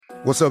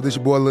What's up, this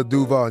your boy Lil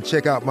Duval, and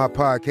check out my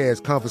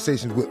podcast,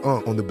 Conversations with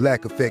Unc, on the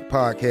Black Effect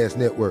Podcast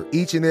Network.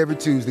 Each and every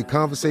Tuesday,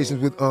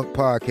 Conversations with Unc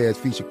podcast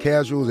feature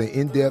casuals and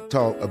in-depth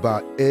talk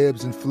about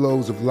ebbs and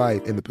flows of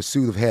life and the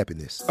pursuit of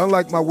happiness.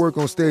 Unlike my work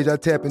on stage, I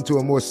tap into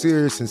a more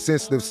serious and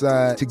sensitive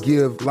side to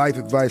give life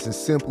advice and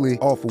simply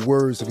offer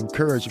words of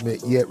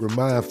encouragement, yet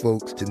remind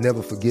folks to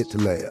never forget to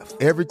laugh.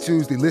 Every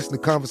Tuesday, listen to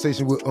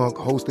Conversations with Unc,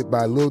 hosted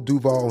by Lil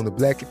Duval on the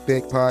Black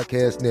Effect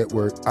Podcast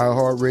Network,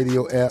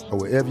 iHeartRadio app, or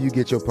wherever you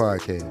get your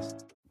podcasts.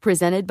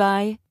 Presented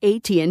by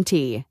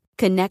AT&T.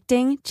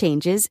 Connecting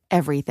changes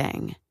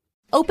everything.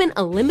 Open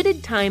a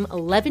limited-time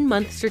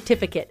 11-month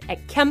certificate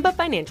at Kemba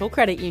Financial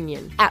Credit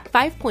Union. At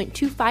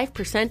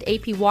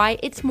 5.25% APY,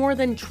 it's more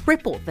than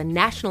triple the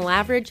national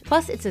average,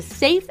 plus it's a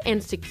safe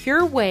and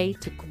secure way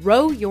to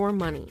grow your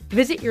money.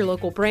 Visit your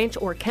local branch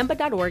or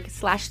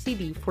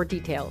kemba.org/cb for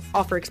details.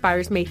 Offer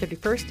expires May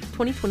 31st,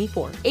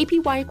 2024.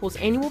 APY equals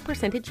annual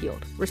percentage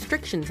yield.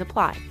 Restrictions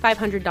apply.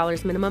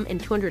 $500 minimum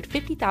and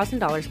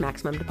 $250,000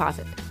 maximum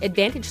deposit.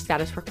 Advantage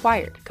status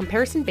required.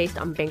 Comparison based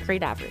on bank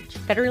rate average.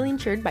 Federally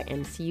insured by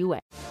NCUA.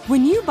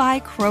 When you buy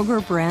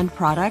Kroger brand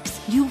products,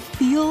 you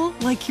feel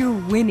like you're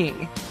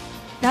winning.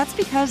 That's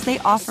because they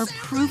offer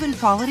proven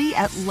quality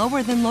at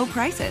lower than low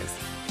prices.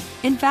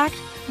 In fact,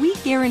 we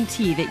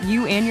guarantee that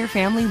you and your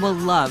family will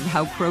love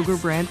how Kroger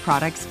brand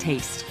products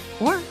taste,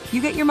 or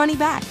you get your money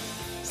back.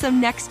 So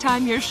next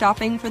time you're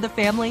shopping for the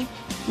family,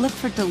 look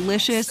for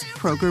delicious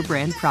Kroger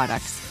brand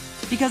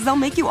products, because they'll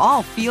make you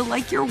all feel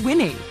like you're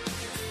winning.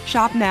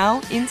 Shop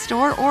now,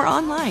 in-store, or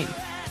online.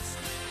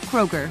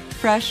 Kroger,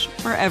 fresh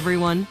for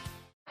everyone.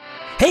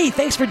 Hey,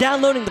 thanks for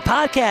downloading the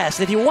podcast.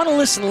 If you want to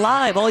listen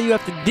live, all you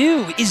have to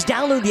do is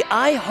download the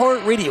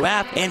iHeartRadio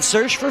app and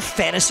search for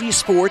Fantasy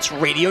Sports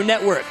Radio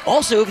Network.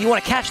 Also, if you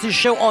want to catch this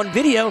show on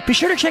video, be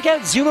sure to check out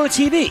Zumo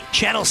TV,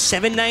 channel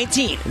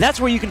 719. That's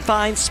where you can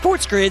find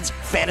Sports Grid's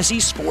Fantasy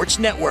Sports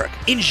Network.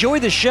 Enjoy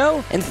the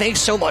show, and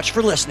thanks so much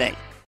for listening.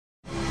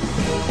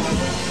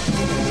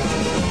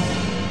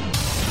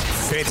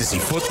 Fantasy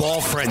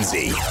Football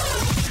Frenzy.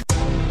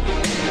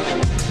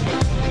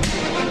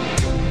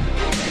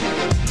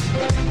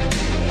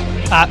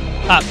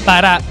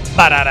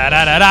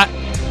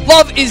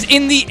 Love is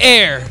in the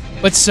air,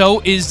 but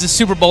so is the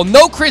Super Bowl.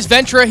 No Chris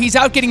Ventura, he's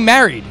out getting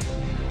married.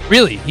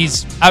 Really,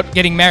 he's out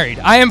getting married.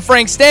 I am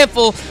Frank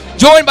Stanfill,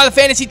 joined by the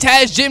Fantasy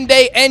Taz, Jim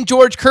Day, and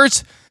George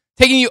Kurtz,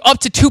 taking you up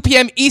to 2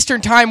 p.m.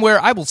 Eastern Time,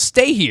 where I will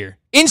stay here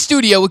in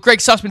studio with Greg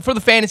Sussman for the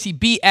Fantasy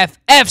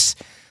BFFs.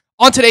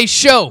 On today's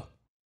show,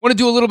 I want to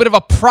do a little bit of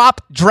a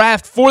prop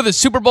draft for the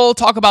Super Bowl,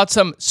 talk about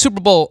some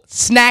Super Bowl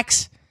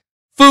snacks,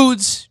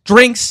 foods,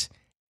 drinks,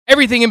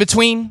 everything in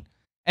between,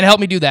 and help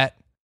me do that,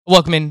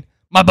 welcome in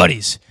my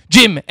buddies,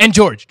 Jim and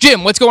George.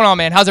 Jim, what's going on,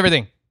 man? How's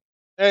everything?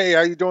 Hey,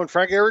 how you doing,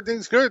 Frank?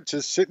 Everything's good.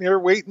 Just sitting here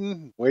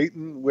waiting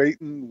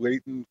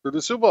for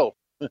the Super Bowl.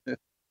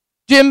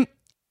 Jim,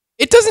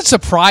 it doesn't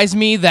surprise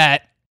me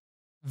that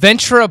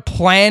Ventura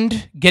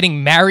planned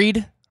getting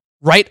married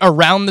right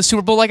around the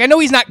Super Bowl. Like, I know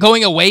he's not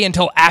going away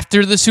until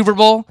after the Super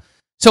Bowl,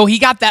 so he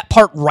got that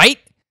part right.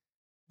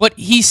 But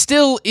he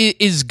still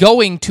is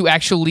going to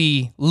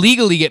actually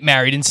legally get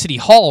married in City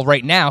Hall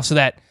right now so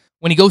that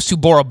when he goes to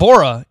Bora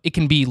Bora, it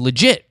can be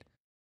legit.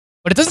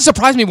 But it doesn't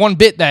surprise me one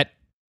bit that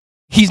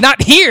he's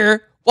not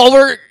here while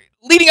we're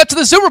leading up to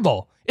the Super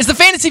Bowl. It's the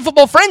Fantasy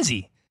Football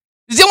Frenzy.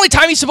 It's the only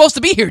time he's supposed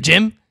to be here,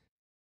 Jim.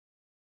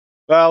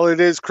 Well, it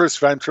is Chris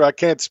Ventura. I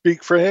can't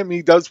speak for him.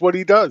 He does what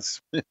he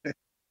does.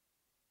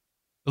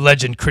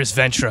 Legend Chris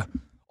Ventura.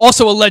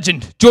 Also a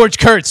legend, George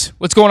Kurtz.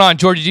 What's going on,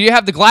 George? Do you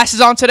have the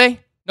glasses on today?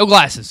 No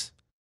glasses.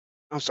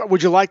 I'm sorry.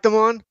 Would you like them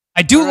on?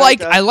 I do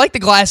I like the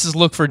glasses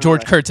look for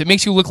George Kurtz. It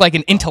makes you look like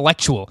an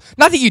intellectual.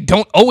 Not that you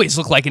don't always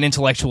look like an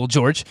intellectual,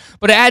 George,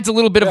 but it adds a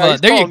little bit of a.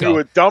 There you go. You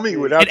a dummy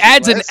without it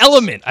adds glasses. An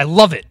element. I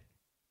love it.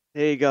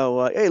 There you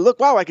go. Hey, look!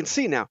 Wow, I can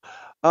see now.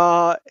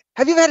 Have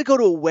you ever had to go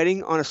to a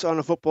wedding on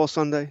a football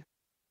Sunday?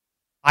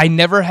 I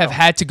never have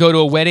had to go to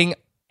a wedding,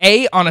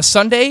 on a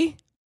Sunday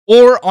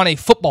or on a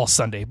football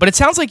Sunday. But it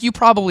sounds like you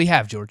probably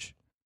have, George.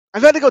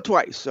 I've had to go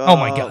twice. Oh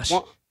my gosh.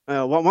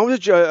 One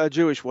was a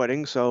Jewish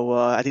wedding, so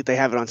I think they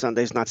have it on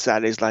Sundays, not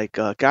Saturdays, like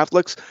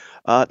Catholics.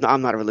 No,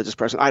 I'm not a religious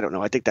person. I don't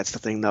know. I think that's the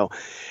thing, though.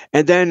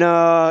 And then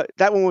that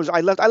one was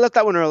I left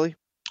that one early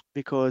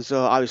because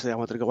obviously I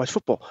wanted to go watch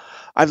football.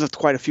 I've left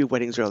quite a few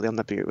weddings early. I'm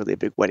not really a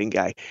big wedding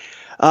guy.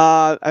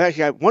 I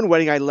actually had one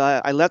wedding I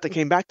left and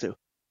came back to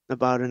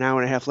about an hour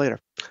and a half later.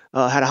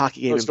 Had a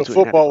hockey game in between. The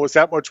football was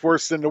that much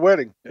worse than the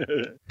wedding.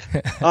 No,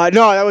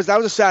 that was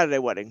a Saturday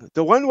wedding.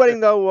 The one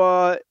wedding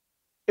though,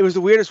 it was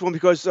the weirdest one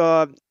because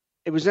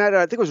it was at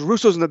I think it was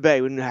Russo's in the Bay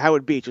in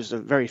Howard Beach. It was a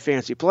very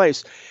fancy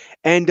place,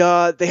 and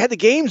they had the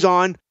games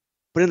on,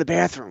 but in the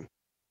bathroom.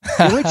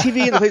 The only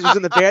TV in the place was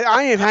in the bathroom.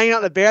 I am hanging out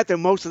in the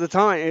bathroom most of the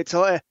time. It's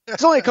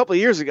only a couple of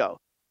years ago.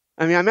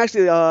 I mean, I'm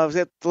actually was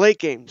at the late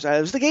games.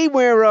 It was the game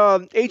where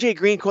A.J.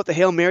 Green caught the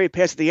Hail Mary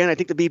pass at the end, I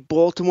think, to beat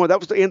Baltimore. That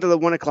was the end of the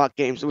 1 o'clock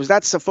games.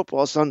 That's a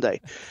football Sunday.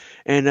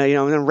 And,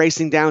 and then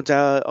racing down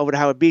to over to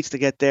Howard Beach to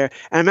get there.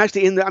 And I'm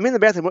actually I'm in the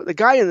bathroom. The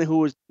guy who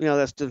was,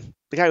 that's the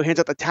guy who hands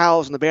out the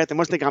towels in the bathroom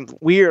must think I'm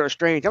weird or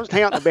strange. I was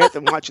hanging out in the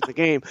bathroom watching the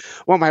game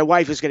while my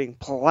wife is getting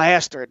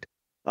plastered,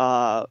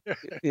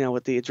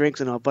 with the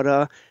drinks and all.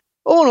 But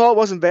all in all, it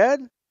wasn't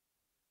bad.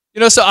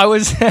 So I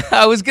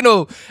was going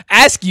to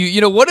ask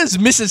you, what does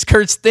Mrs.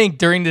 Kurtz think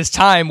during this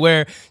time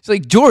where she's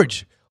like,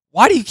 George,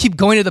 why do you keep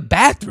going to the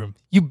bathroom?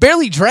 You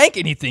barely drank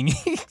anything.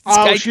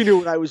 She knew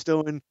what I was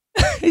doing.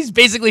 He's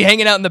basically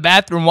hanging out in the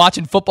bathroom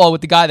watching football with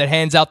the guy that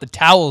hands out the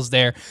towels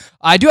there.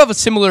 I do have a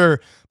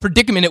similar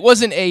predicament. It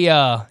wasn't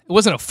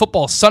a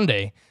football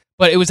Sunday,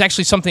 but it was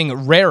actually something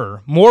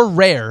more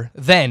rare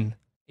than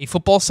a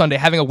football Sunday,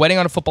 having a wedding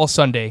on a football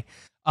Sunday.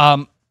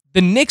 The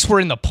Knicks were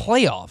in the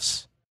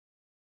playoffs.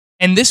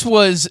 And this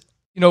was,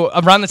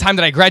 around the time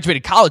that I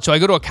graduated college. So I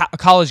go to a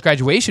college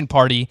graduation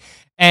party,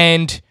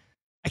 and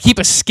I keep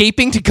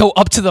escaping to go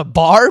up to the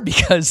bar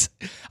because,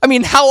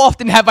 how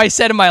often have I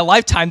said in my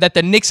lifetime that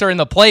the Knicks are in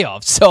the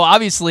playoffs? So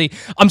obviously,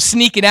 I'm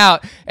sneaking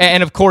out.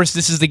 And of course,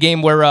 this is the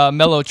game where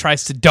Melo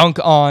tries to dunk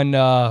on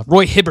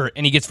Roy Hibbert,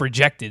 and he gets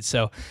rejected.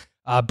 So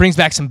brings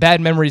back some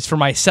bad memories for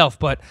myself.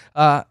 But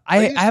I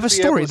have a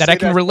story that I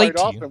can relate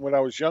to you. When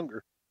I was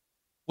younger.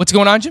 What's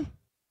going on, Jim?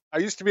 I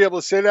used to be able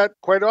to say that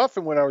quite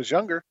often when I was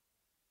younger.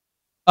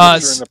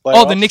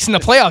 The Knicks in the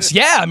playoffs.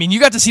 Yeah, you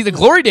got to see the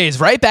glory days,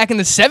 right? Back in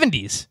the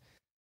 70s.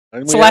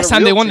 It's the last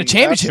time they won the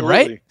championship,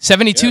 absolutely. Right?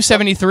 72,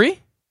 73?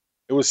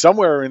 It was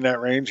somewhere in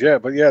that range, yeah.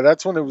 But yeah,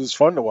 that's when it was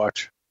fun to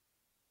watch.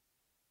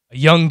 A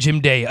young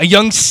Jim Day, a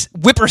young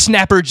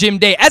whippersnapper Jim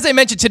Day. As I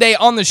mentioned today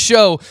on the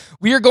show,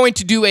 we are going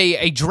to do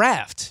a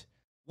draft.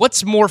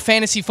 What's more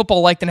fantasy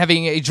football like than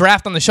having a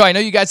draft on the show? I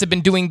know you guys have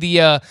been doing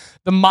the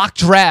mock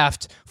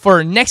draft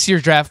for next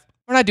year's draft.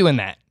 We're not doing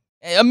that.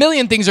 A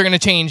million things are going to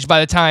change by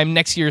the time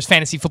next year's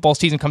fantasy football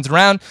season comes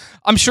around.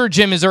 I'm sure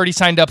Jim has already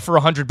signed up for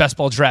 100 best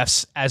ball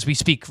drafts as we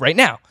speak right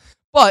now.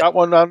 But got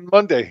one on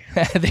Monday.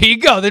 There you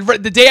go.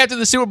 The day after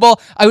the Super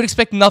Bowl, I would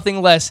expect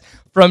nothing less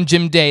from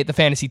Jim Day at the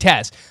Fantasy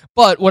Taz.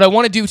 But what I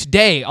want to do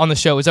today on the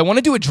show is I want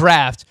to do a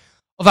draft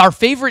of our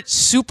favorite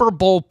Super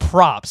Bowl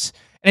props.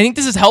 And I think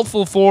this is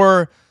helpful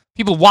for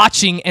people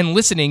watching and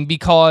listening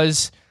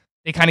because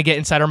they kind of get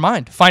inside our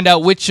mind, find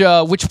out which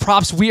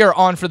props we are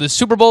on for the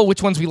Super Bowl,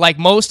 which ones we like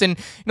most. And,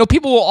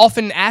 people will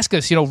often ask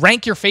us,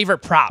 rank your favorite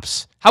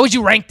props. How would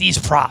you rank these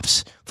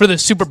props for the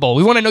Super Bowl?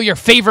 We want to know your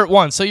favorite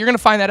ones. So you're going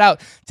to find that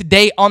out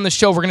today on the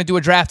show. We're going to do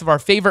a draft of our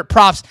favorite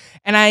props.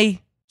 And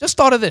I just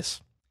thought of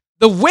this.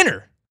 The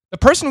winner, the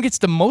person who gets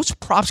the most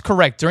props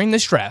correct during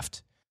this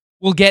draft,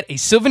 will get a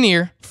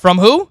souvenir from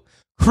who?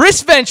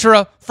 Chris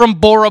Ventura from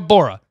Bora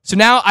Bora. So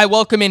now I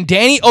welcome in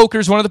Danny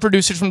Okers, one of the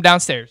producers from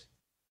downstairs.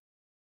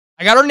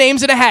 I got our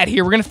names in a hat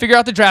here. We're going to figure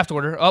out the draft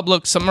order. Oh,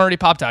 look, something already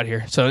popped out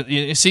here. So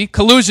you see,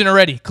 collusion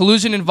already.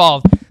 Collusion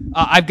involved.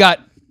 I've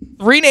got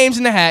 3 names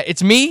in the hat.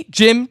 It's me,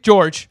 Jim,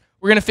 George.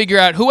 We're going to figure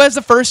out who has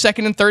the first,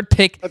 second, and third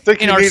pick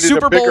in our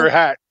Super Bowl. Bigger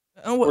hat.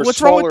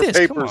 What's wrong with this?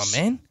 Papers. Come on,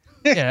 man.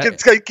 Yeah.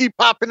 It's going to keep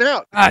popping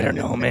out. I don't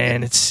know,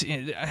 man.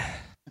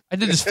 I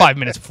did this 5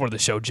 minutes before the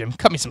show, Jim.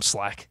 Cut me some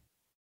slack.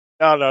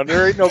 No,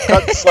 there ain't no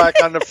cutting slack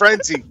on the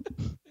frenzy.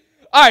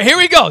 All right, here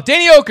we go.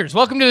 Danny Okers,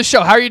 welcome to the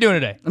show. How are you doing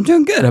today? I'm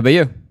doing good. How about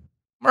you?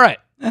 I'm all right.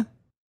 Yeah.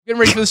 Getting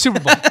ready for the Super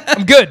Bowl.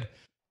 I'm good.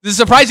 Does it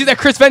surprise you that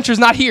Chris Venture's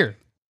not here?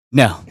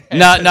 No,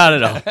 not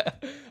at all.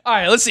 All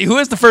right, let's see. Who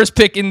has the first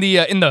pick in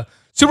the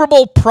Super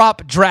Bowl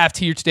prop draft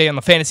here today on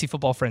the Fantasy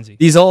Football Frenzy?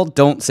 These all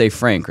don't say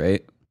Frank,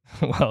 right?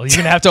 Well, you're going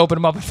to have to open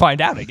them up and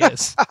find out, I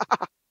guess.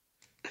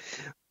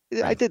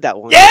 I did that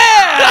one. Yeah!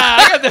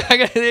 I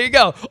got there you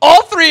go.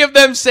 All 3 of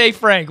them say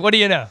Frank. What do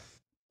you know?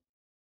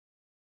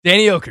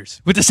 Danny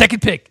Okers with the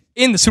second pick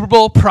in the Super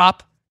Bowl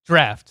prop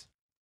draft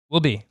will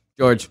be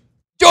George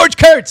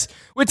Kurtz,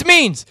 which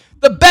means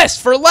the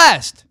best for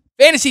last.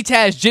 Fantasy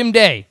Taz, Jim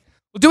Day.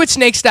 We'll do it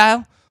snake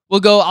style. We'll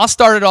go, I'll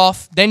start it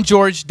off, then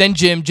George, then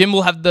Jim. Jim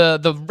will have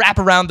the wrap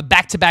around, the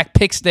back-to-back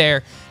picks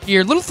there.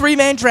 Here, little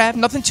 3-man draft,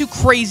 nothing too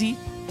crazy.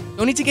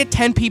 Don't need to get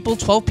 10 people,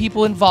 12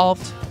 people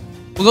involved.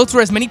 We'll go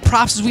through as many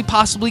props as we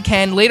possibly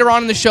can. Later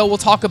on in the show, we'll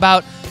talk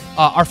about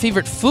our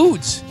favorite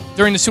foods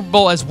during the Super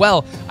Bowl as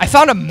well. I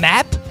found a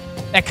map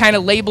that kind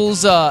of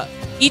labels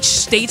each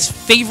state's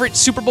favorite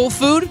Super Bowl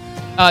food.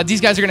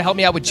 These guys are going to help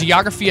me out with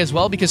geography as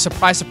well because,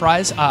 surprise,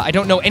 surprise, I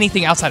don't know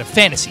anything outside of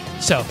fantasy.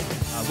 So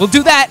we'll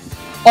do that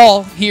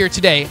all here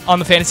today on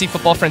the Fantasy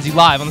Football Frenzy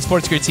live on the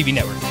Sports Grid TV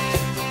network.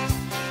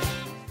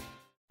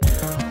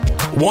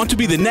 Want to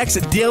be the next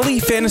daily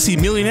fantasy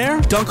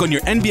millionaire? Dunk on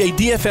your NBA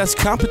DFS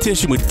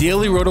competition with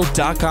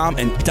DailyRoto.com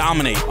and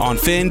dominate on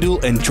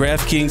FanDuel and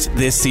DraftKings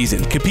this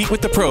season. Compete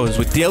with the pros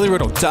with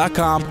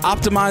DailyRoto.com,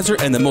 Optimizer,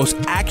 and the most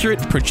accurate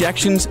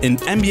projections in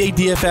NBA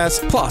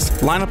DFS, plus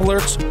lineup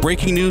alerts,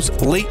 breaking news,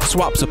 late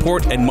swap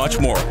support, and much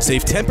more.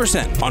 Save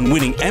 10% on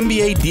winning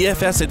NBA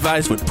DFS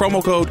advice with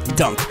promo code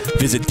DUNK.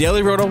 Visit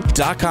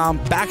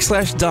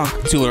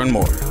DailyRoto.com/dunk to learn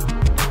more.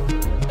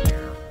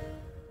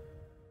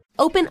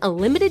 Open a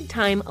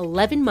limited-time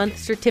 11-month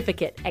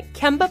certificate at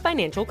Kemba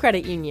Financial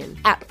Credit Union.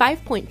 At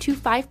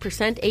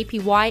 5.25%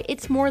 APY,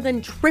 it's more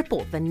than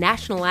triple the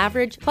national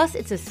average, plus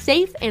it's a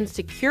safe and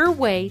secure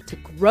way to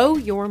grow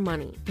your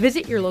money.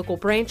 Visit your local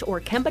branch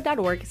or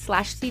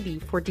kemba.org/CD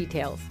for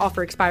details.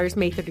 Offer expires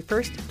May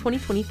 31st,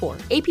 2024.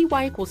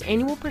 APY equals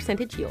annual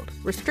percentage yield.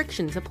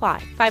 Restrictions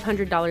apply.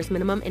 $500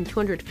 minimum and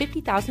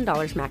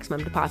 $250,000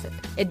 maximum deposit.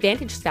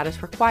 Advantage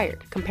status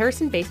required.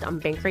 Comparison based on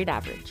bank rate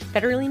average.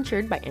 Federally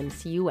insured by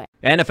NCUA.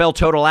 NFL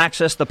Total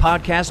Access, the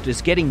podcast,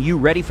 is getting you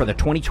ready for the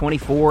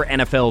 2024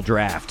 NFL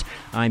Draft.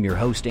 I'm your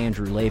host,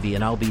 Andrew Levy,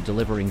 and I'll be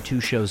delivering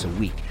 2 shows a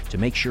week to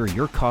make sure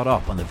you're caught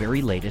up on the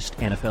very latest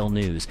NFL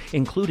news,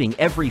 including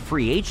every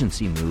free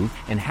agency move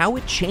and how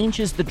it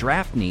changes the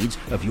draft needs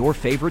of your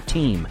favorite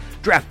team.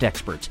 Draft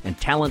experts and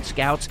talent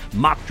scouts,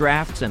 mock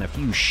drafts, and a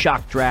few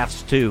shock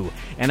drafts, too.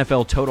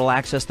 NFL Total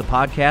Access, the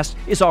podcast,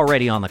 is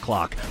already on the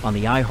clock on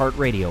the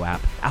iHeartRadio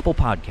app, Apple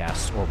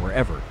Podcasts, or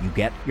wherever you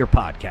get your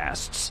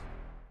podcasts.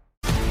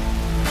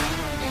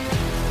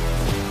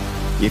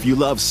 If you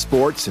love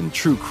sports and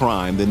true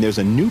crime, then there's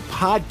a new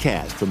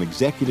podcast from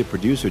executive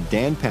producer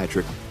Dan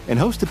Patrick and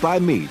hosted by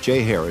me,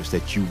 Jay Harris,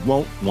 that you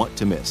won't want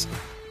to miss.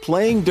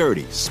 Playing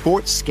Dirty: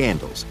 Sports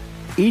Scandals.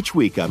 Each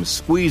week, I'm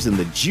squeezing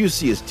the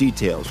juiciest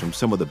details from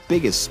some of the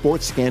biggest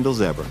sports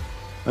scandals ever.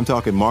 I'm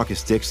talking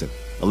Marcus Dixon,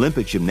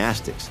 Olympic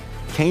gymnastics,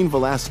 Cain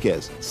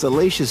Velasquez,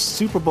 salacious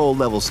Super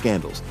Bowl-level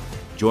scandals.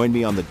 Join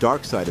me on the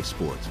dark side of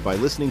sports by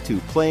listening to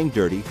Playing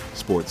Dirty: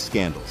 Sports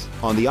Scandals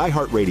on the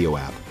iHeartRadio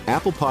app,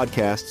 Apple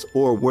Podcasts,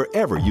 or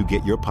wherever you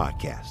get your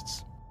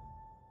podcasts.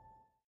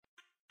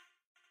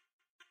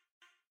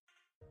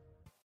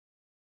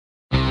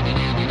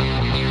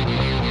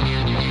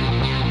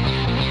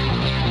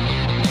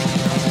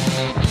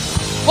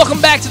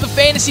 Welcome back to the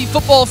Fantasy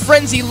Football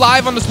Frenzy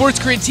live on the Sports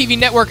Grid TV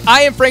network.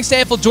 I am Frank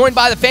Stanfield, joined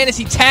by the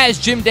Fantasy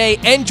Taz, Jim Day,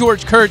 and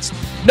George Kurtz.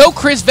 No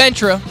Chris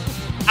Ventura,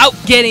 out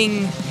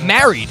getting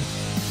married.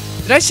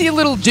 Did I see a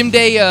little Jim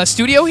Day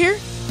studio here?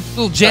 A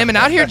little jamming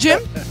out here,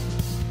 Jim?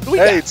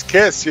 Hey, it's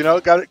Kiss, you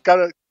know. Got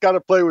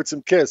to play with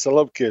some Kiss. I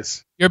love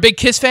Kiss. You're a big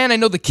Kiss fan? I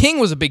know the King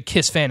was a big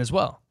Kiss fan as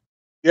well.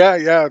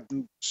 Yeah.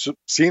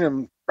 Seen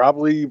him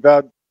probably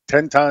about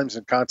 10 times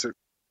in concert.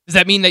 Does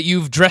that mean that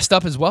you've dressed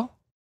up as well?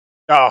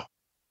 No.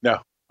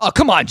 Oh,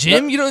 come on,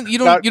 Jim. You don't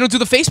do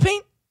the face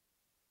paint?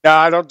 No,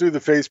 I don't do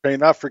the face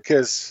paint. Not for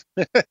Kiss.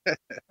 All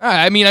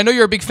right. I mean, I know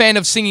you're a big fan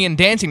of singing and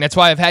dancing. That's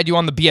why I've had you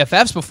on the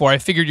BFFs before. I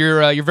figured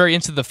you're very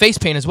into the face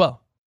paint as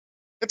well.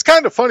 It's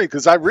kind of funny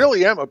because I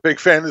really am a big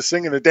fan of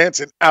singing and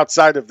dancing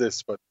outside of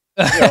this, but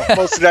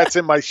most of that's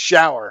in my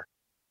shower.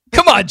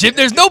 Come on, Jim.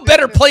 There's no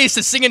better place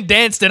to sing and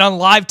dance than on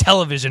live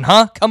television,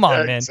 huh? Come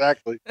on, man.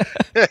 Exactly.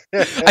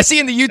 I see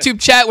in the YouTube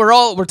chat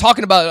we're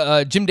talking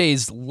about Jim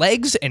Day's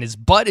legs and his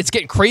butt. It's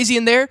getting crazy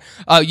in there.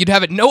 You'd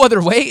have it no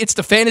other way. It's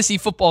the Fantasy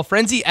Football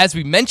Frenzy. As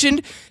we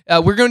mentioned,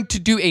 we're going to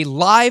do a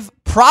live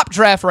prop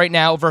draft right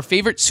now of our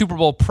favorite Super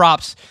Bowl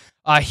props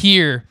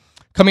here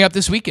coming up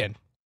this weekend.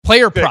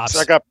 Player props.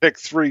 I got pick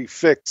 3.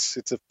 Fix.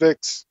 It's a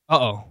fix.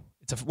 Uh-oh.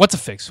 What's a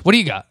fix? What do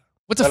you got?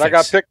 What's a fix? I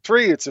got pick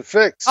 3. It's a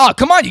fix. Oh,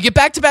 come on. You get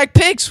back-to-back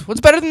picks.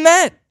 What's better than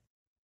that?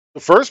 The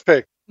first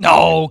pick.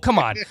 No, come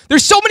on.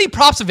 There's so many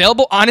props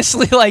available.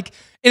 Honestly, like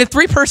in a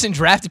 3-person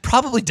draft, it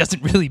probably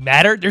doesn't really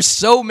matter. There's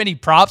so many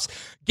props.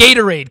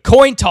 Gatorade,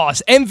 coin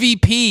toss,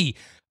 MVP,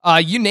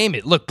 you name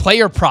it. Look,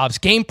 player props,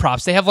 game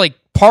props. They have like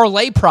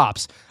parlay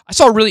props. I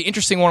saw a really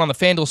interesting one on the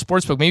FanDuel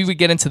Sportsbook. Maybe we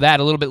get into that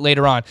a little bit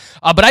later on.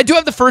 But I do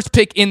have the first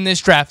pick in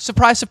this draft.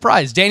 Surprise,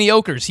 surprise. Danny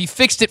Okers. He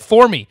fixed it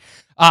for me.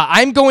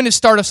 I'm going to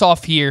start us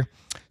off here.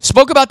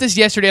 Spoke about this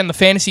yesterday on the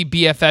Fantasy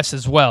BFS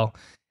as well.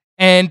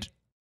 And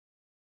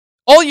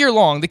all year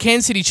long, the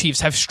Kansas City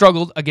Chiefs have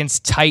struggled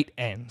against tight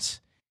ends.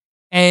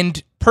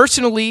 And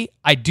personally,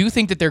 I do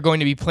think that they're going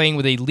to be playing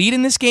with a lead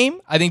in this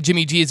game. I think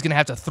Jimmy G is going to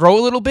have to throw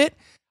a little bit.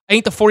 I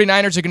think the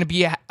 49ers are going to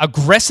be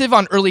aggressive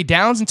on early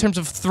downs in terms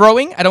of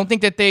throwing. I don't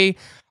think that they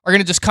are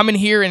going to just come in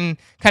here and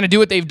kind of do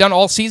what they've done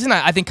all season.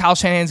 I think Kyle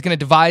Shanahan is going to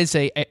devise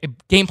a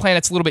game plan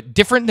that's a little bit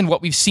different than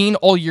what we've seen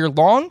all year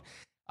long.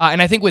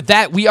 And I think with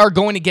that, we are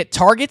going to get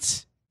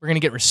targets. We're going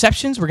to get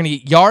receptions. We're going to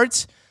get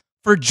yards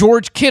for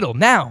George Kittle.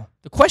 Now,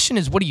 the question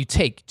is, what do you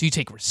take? Do you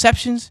take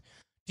receptions?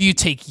 Do you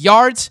take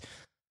yards?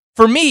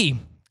 For me,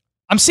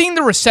 I'm seeing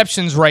the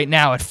receptions right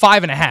now at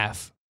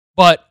 5.5.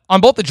 But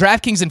on both the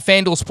DraftKings and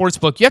FanDuel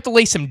Sportsbook, you have to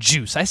lay some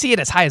juice. I see it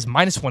as high as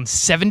minus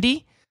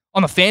 170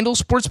 on the FanDuel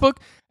Sportsbook.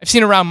 I've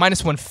seen around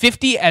minus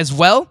 150 as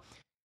well.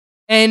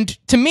 And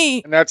to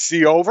me... And that's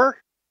the over?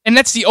 And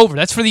that's the over.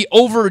 That's for the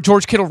over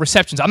George Kittle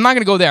receptions. I'm not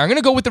going to go there. I'm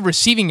going to go with the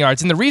receiving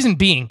yards. And the reason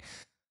being,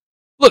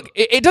 look,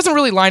 it doesn't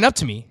really line up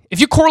to me. If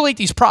you correlate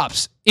these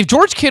props, if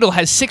George Kittle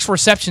has 6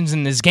 receptions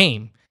in this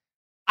game,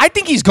 I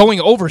think he's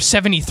going over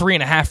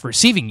 73.5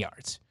 receiving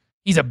yards.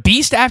 He's a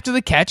beast after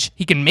the catch.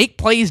 He can make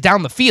plays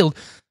down the field.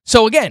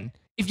 So again,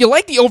 if you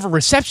like the over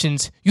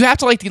receptions, you have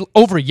to like the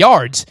over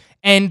yards.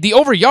 And the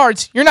over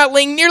yards, you're not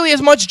laying nearly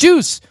as much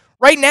juice.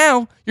 Right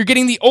now, you're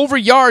getting the over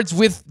yards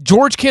with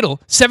George Kittle,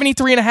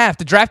 73.5,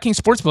 the DraftKings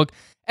Sportsbook,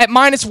 at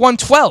minus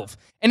 112.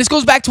 And this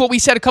goes back to what we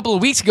said a couple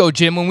of weeks ago,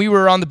 Jim, when we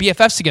were on the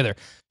BFFs together.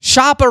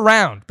 Shop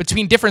around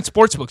between different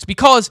sportsbooks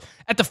because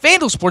at the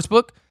FanDuel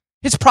Sportsbook,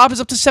 his prop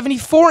is up to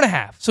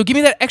 74.5. So give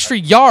me that extra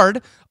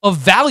yard of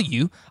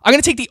value. I'm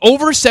going to take the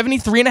over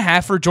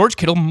 73.5 for George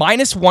Kittle,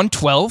 minus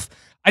 112.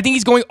 I think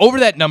he's going over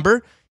that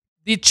number.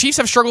 The Chiefs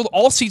have struggled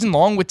all season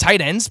long with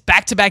tight ends.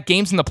 Back-to-back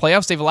games in the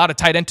playoffs, they've allowed a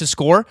tight end to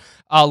score.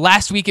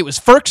 Last week it was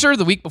Ferkser.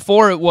 The week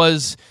before it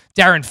was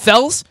Darren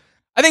Fells.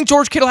 I think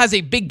George Kittle has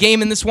a big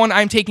game in this one.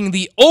 I'm taking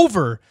the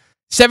over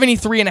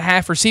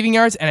 73.5 receiving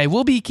yards, and I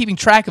will be keeping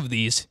track of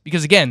these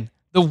because, again,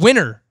 the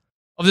winner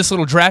of this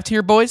little draft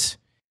here, boys,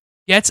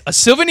 gets a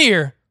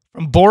souvenir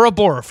from Bora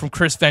Bora from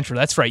Chris Ventura.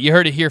 That's right. You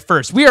heard it here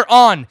first. We are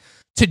on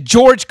to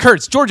George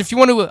Kurtz. George, if you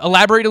want to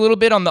elaborate a little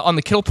bit on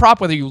the Kittle prop,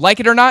 whether you like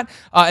it or not,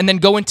 and then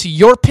go into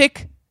your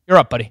pick, you're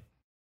up, buddy.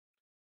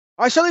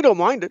 I certainly don't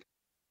mind it.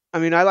 I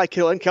mean, I like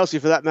Kittle and Kelsey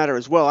for that matter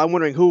as well. I'm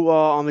wondering who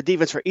on the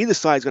defense for either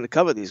side is going to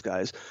cover these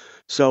guys.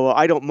 So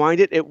I don't mind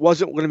it. It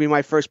wasn't going to be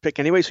my first pick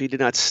anyway, so he did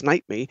not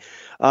snipe me.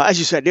 As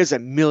you said, there's a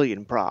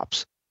million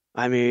props.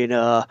 I mean,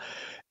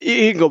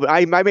 you can go.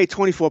 I made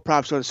 24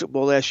 props on the Super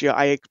Bowl last year.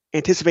 I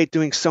anticipate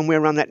doing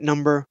somewhere around that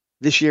number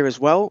this year as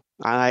well.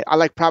 I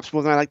like props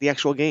more than I like the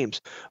actual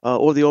games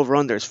or the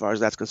over-under as far as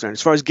that's concerned.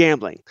 As far as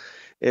gambling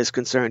is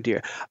concerned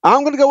here.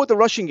 I'm going to go with the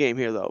rushing game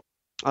here, though.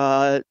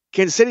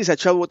 Kansas City's had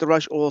trouble with the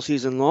rush all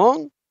season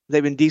long.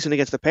 They've been decent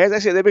against the pass.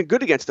 Actually, they've been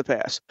good against the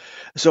pass.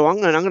 So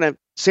I'm gonna.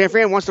 San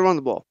Fran wants to run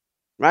the ball,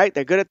 right?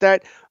 They're good at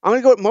that. I'm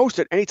gonna go with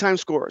Mostert anytime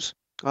scores.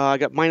 I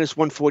got minus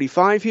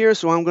 145 here,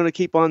 so I'm gonna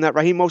keep on that.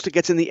 Raheem Mostert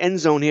gets in the end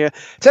zone here.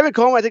 Tevin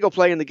Coleman, I think, will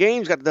play in the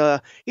game.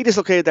 He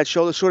dislocated that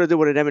shoulder, sort of did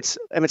what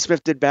Emmitt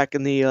Smith did back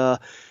in the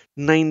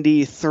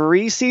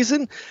 93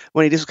 season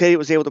when he dislocated,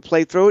 was able to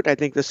play through it. I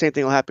think the same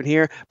thing will happen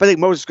here. But I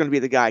think Mostert's going to be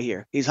the guy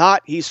here. He's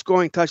hot. He's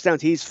scoring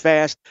touchdowns. He's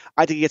fast.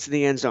 I think he gets in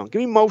the end zone.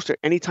 Give me Mostert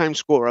anytime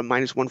scorer,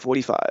 minus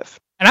 145.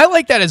 And I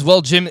like that as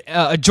well, Jim,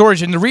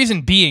 George. And the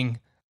reason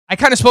being, I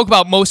kind of spoke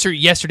about Mostert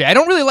yesterday. I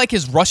don't really like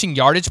his rushing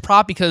yardage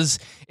prop because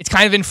it's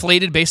kind of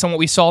inflated based on what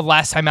we saw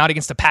last time out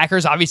against the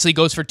Packers. Obviously, he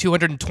goes for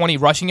 220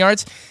 rushing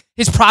yards.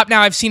 His prop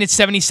now, I've seen it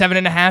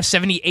 77.5,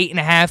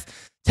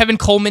 78.5. Tevin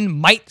Coleman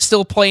might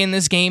still play in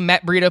this game.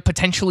 Matt Breida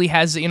potentially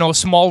has, a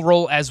small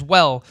role as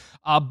well.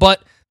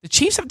 But the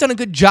Chiefs have done a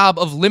good job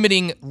of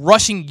limiting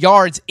rushing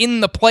yards in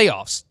the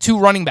playoffs to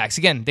running backs.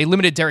 Again, they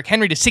limited Derrick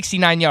Henry to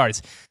 69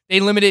 yards. They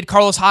limited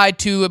Carlos Hyde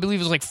to, I believe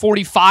it was like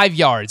 45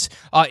 yards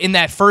in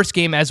that first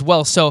game as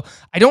well. So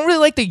I don't really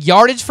like the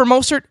yardage for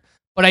Mostert,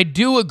 but I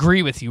do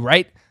agree with you,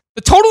 right?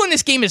 The total in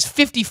this game is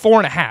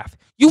 54.5.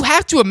 You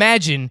have to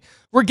imagine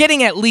we're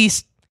getting at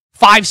least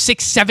 5,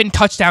 6, 7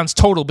 touchdowns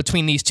total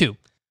between these two.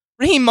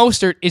 Raheem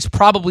Mostert is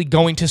probably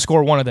going to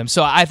score one of them.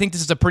 So I think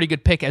this is a pretty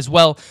good pick as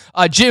well.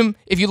 Jim,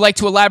 if you'd like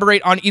to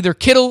elaborate on either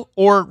Kittle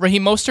or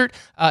Raheem Mostert,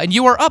 and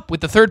you are up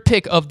with the third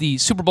pick of the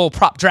Super Bowl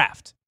prop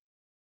draft.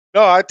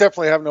 No, I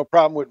definitely have no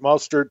problem with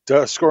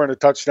Mostert scoring a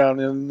touchdown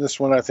in this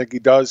one. I think he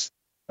does.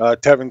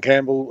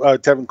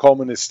 Tevin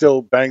Coleman is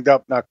still banged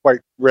up, not quite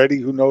ready.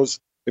 Who knows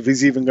if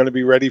he's even going to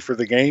be ready for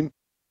the game.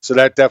 So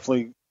that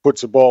definitely puts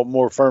the ball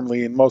more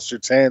firmly in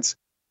Mostert's hands.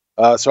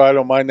 So I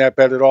don't mind that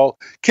bet at all.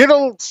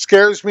 Kittle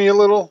scares me a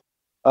little,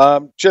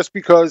 just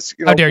because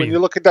when you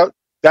look at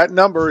that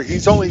number,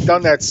 he's only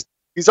done that.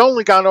 He's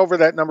only gone over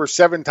that number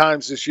 7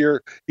 times this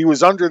year. He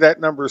was under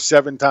that number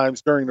 7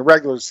 times during the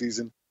regular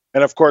season,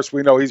 and of course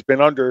we know he's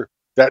been under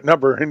that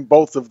number in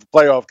both of the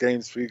playoff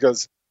games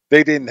because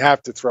they didn't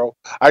have to throw.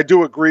 I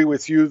do agree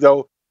with you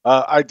though.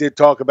 I did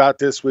talk about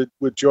this with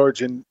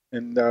George and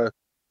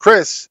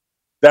Chris.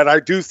 That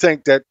I do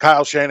think that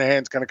Kyle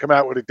Shanahan's going to come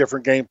out with a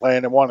different game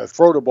plan and want to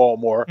throw the ball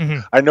more. Mm-hmm.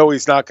 I know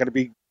he's not going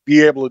to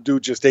be able to do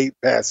just 8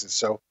 passes.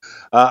 So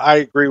I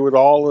agree with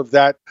all of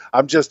that.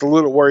 I'm just a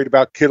little worried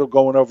about Kittle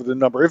going over the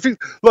number.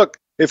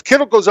 If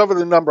Kittle goes over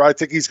the number, I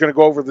think he's going to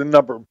go over the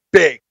number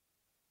big.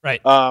 Right.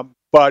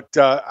 It's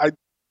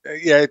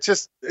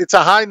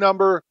a high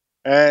number.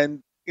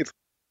 And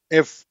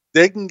if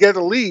they can get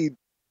a lead,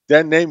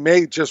 then they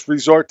may just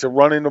resort to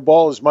running the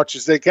ball as much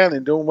as they can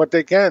and doing what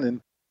they can.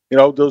 And,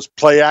 those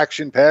play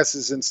action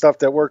passes and stuff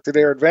that work to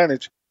their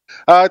advantage.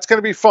 It's going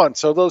to be fun.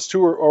 So those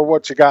two are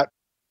what you got.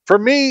 For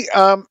me,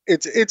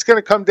 it's going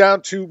to come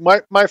down to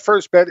my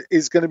first bet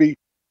is going to be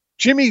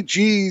Jimmy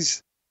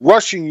G's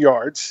rushing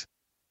yards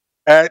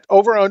at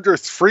over under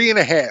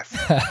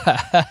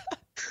 3.5.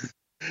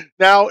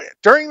 Now,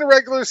 during the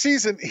regular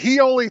season, he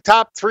only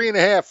topped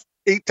 3.5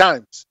 8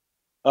 times.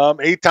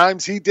 8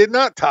 times he did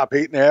not top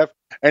 8.5,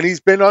 and he's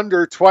been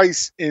under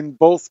twice in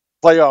both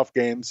playoff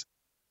games.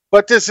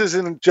 But this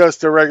isn't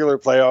just a regular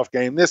playoff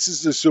game. This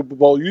is the Super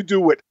Bowl. You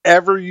do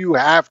whatever you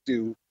have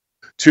to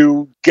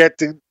get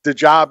the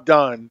job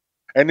done.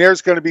 And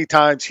there's going to be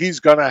times he's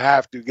going to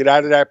have to get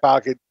out of that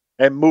pocket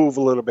and move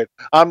a little bit.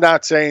 I'm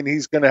not saying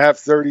he's going to have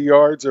 30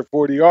 yards or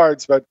 40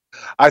 yards, but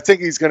I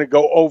think he's going to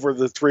go over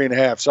the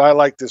 3.5. So I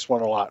like this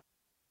one a lot.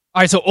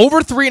 All right, so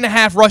over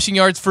 3.5 rushing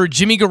yards for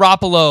Jimmy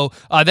Garoppolo.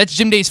 That's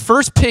Jim Day's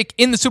first pick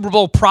in the Super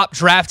Bowl prop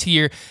draft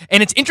here.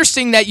 And it's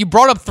interesting that you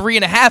brought up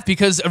 3.5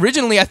 because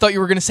originally I thought you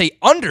were going to say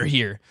under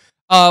here.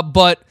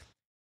 But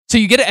so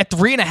you get it at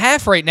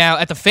 3.5 right now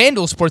at the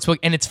FanDuel Sportsbook,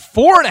 and it's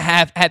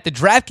 4.5 at the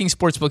DraftKings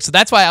Sportsbook. So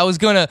that's why I was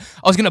gonna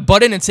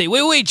butt in and say,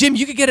 wait, Jim,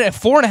 you could get it at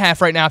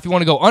 4.5 right now if you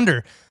want to go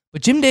under.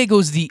 But Jim Day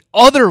goes the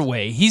other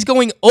way. He's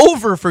going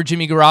over for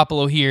Jimmy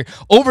Garoppolo here,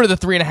 over the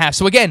 3.5.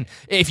 So again,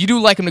 if you do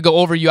like him to go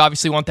over, you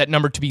obviously want that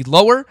number to be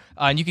lower,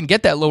 and you can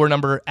get that lower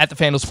number at the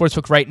FanDuel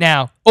Sportsbook right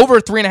now.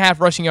 Over 3.5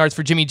 rushing yards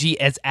for Jimmy G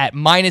is at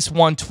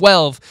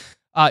 -112.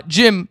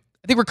 Jim,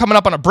 I think we're coming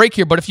up on a break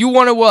here, but if you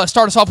want to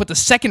start us off with the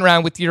second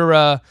round with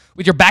your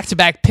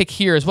back-to-back pick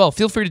here as well,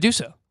 feel free to do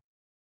so.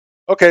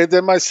 Okay,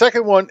 then my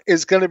second one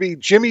is going to be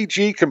Jimmy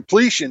G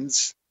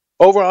completions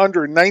over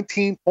under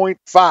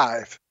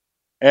 19.5.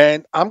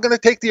 And I'm going to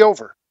take the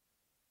over.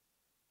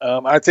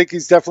 I think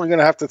he's definitely going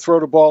to have to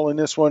throw the ball in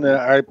this one. And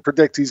I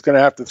predict he's going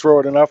to have to throw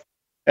it enough.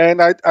 And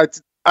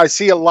I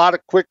see a lot of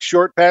quick,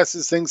 short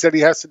passes, things that he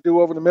has to do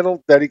over the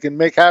middle that he can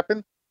make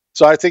happen.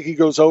 So I think he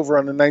goes over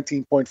on the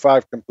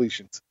 19.5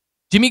 completions.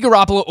 Jimmy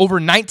Garoppolo over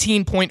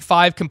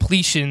 19.5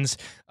 completions.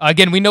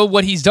 Again, we know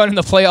what he's done in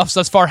the playoffs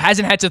thus far.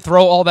 Hasn't had to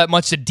throw all that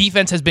much. The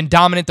defense has been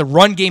dominant. The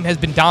run game has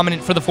been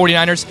dominant for the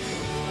 49ers.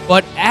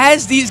 But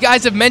as these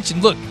guys have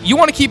mentioned, look, you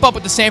want to keep up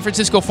with the San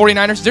Francisco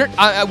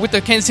 49ers, with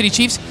the Kansas City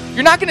Chiefs,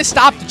 you're not going to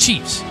stop the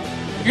Chiefs.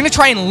 You're going to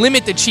try and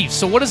limit the Chiefs.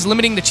 So what does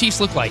limiting the Chiefs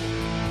look like?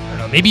 I don't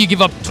know, maybe you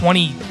give up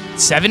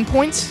 27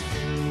 points,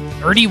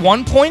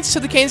 31 points to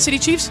the Kansas City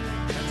Chiefs?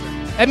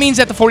 That means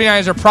that the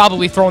 49ers are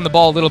probably throwing the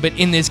ball a little bit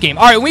in this game.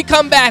 All right, when we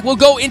come back, we'll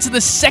go into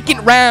the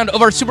second round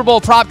of our Super Bowl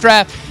prop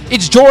draft.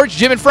 It's George,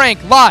 Jim, and Frank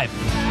live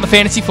on the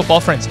Fantasy Football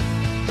Frenzy.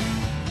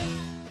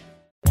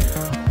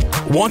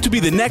 Want to be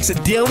the next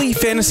daily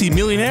fantasy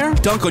millionaire?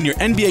 Dunk on your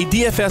NBA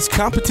DFS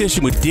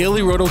competition with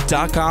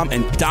DailyRoto.com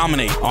and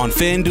dominate on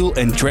FanDuel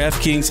and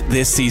DraftKings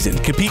this season.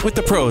 Compete with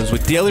the pros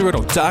with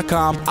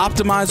DailyRoto.com,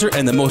 Optimizer,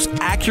 and the most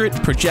accurate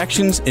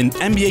projections in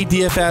NBA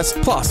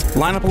DFS, plus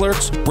lineup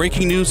alerts,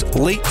 breaking news,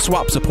 late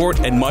swap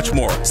support, and much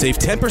more. Save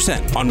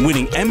 10% on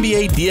winning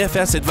NBA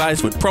DFS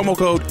advice with promo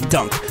code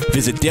DUNK.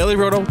 Visit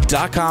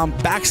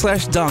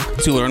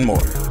DailyRoto.com/dunk to learn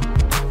more.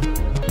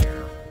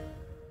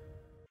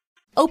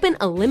 Open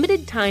a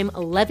limited-time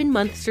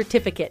 11-month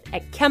certificate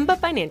at Kemba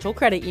Financial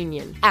Credit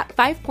Union. At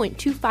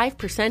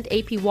 5.25%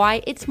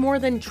 APY, it's more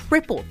than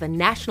triple the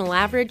national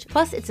average,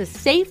 plus it's a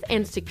safe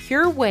and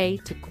secure way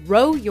to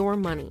grow your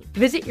money.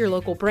 Visit your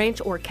local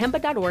branch or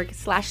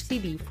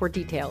kemba.org/CD for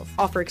details.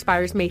 Offer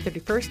expires May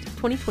 31st,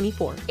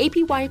 2024.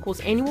 APY equals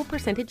annual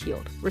percentage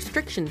yield.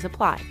 Restrictions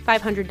apply.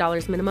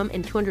 $500 minimum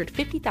and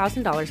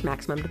 $250,000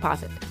 maximum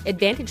deposit.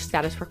 Advantage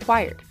status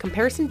required.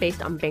 Comparison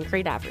based on bank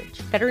rate average.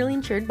 Federally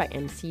insured by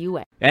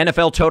NCUA.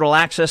 NFL Total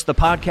Access, the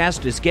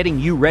podcast, is getting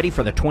you ready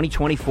for the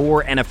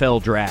 2024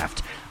 NFL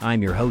Draft.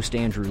 I'm your host,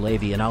 Andrew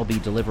Levy, and I'll be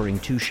delivering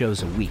 2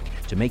 shows a week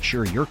to make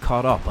sure you're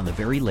caught up on the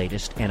very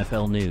latest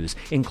NFL news,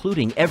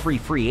 including every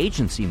free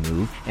agency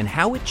move and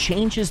how it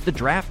changes the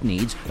draft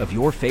needs of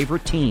your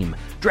favorite team.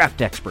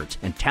 Draft experts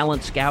and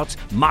talent scouts,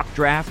 mock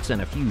drafts,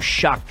 and a few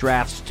shock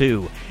drafts,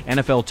 too.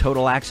 NFL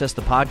Total Access,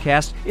 the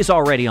podcast, is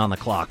already on the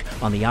clock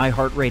on the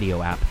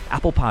iHeartRadio app,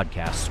 Apple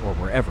Podcasts, or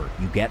wherever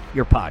you get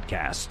your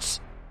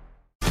podcasts.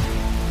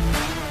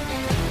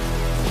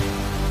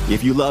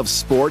 If you love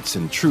sports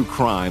and true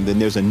crime, then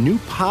there's a new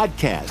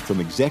podcast from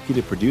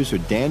executive producer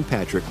Dan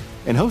Patrick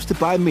and hosted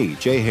by me,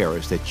 Jay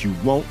Harris, that you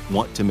won't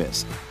want to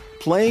miss.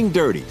 Playing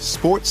Dirty: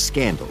 Sports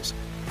Scandals.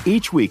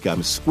 Each week,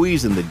 I'm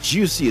squeezing the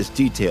juiciest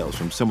details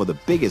from some of the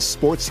biggest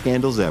sports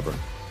scandals ever.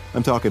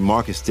 I'm talking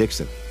Marcus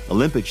Dixon,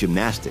 Olympic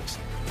gymnastics,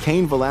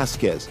 Cain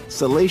Velasquez,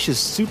 salacious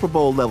Super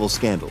Bowl-level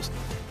scandals.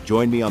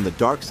 Join me on the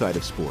dark side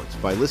of sports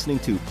by listening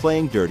to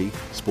Playing Dirty: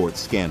 Sports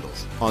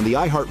Scandals on the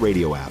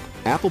iHeartRadio app,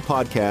 Apple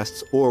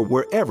Podcasts, or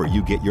wherever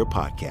you get your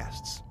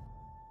podcasts.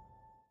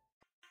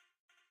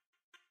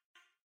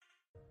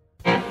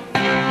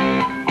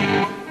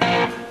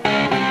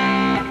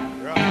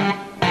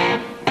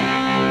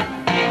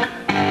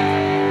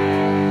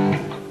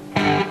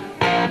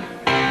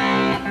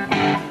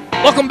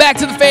 Welcome back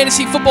to the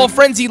Fantasy Football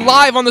Frenzy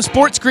live on the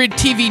Sports Grid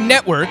TV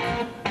network.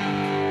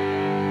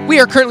 We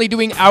are currently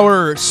doing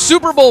our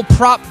Super Bowl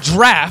prop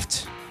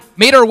draft.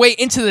 Made our way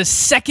into the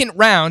second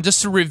round.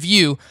 Just to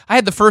review, I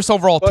had the first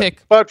overall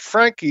pick. But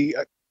Frankie,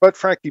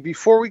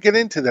 before we get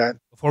into that,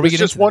 there's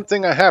just one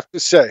thing I have to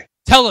say.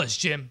 Tell us,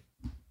 Jim.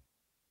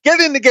 Get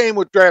in the game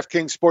with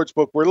DraftKings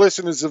Sportsbook, where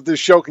listeners of this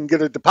show can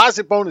get a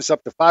deposit bonus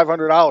up to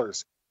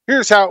 $500.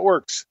 Here's how it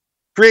works.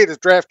 Create a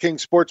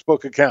DraftKings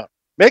Sportsbook account.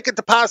 Make a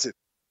deposit.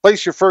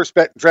 Place your first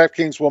bet, and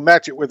DraftKings will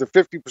match it with a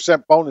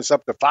 50% bonus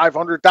up to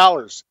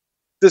 $500.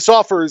 This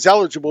offer is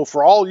eligible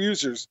for all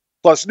users,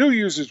 plus new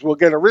users will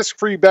get a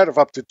risk-free bet of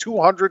up to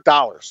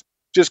 $200.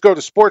 Just go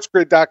to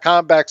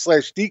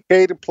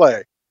sportsgrid.com/DK to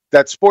play.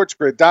 That's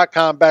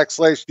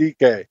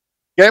sportsgrid.com/DK.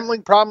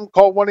 Gambling problem?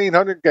 Call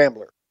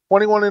 1-800-GAMBLER.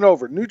 21 and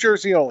over. New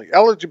Jersey only.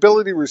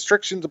 Eligibility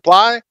restrictions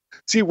apply.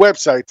 See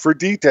website for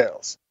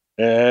details.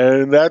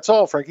 And that's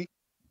all, Frankie.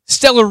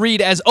 Stellar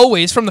read, as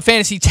always, from the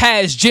Fantasy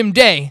Taz, Jim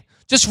Day.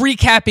 Just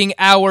recapping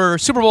our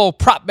Super Bowl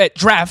prop bet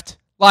draft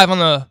live on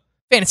the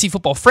Fantasy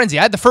Football Frenzy.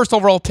 I had the first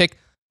overall pick.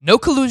 No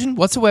collusion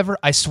whatsoever.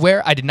 I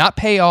swear I did not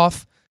pay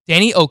off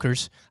Danny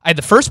Okers. I had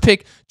the first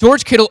pick,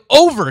 George Kittle,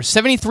 over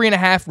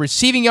 73.5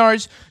 receiving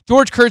yards.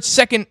 George Kurtz,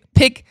 second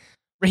pick,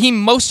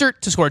 Raheem Mostert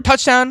to score a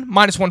touchdown,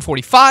 minus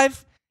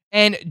 145.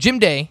 And Jim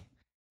Day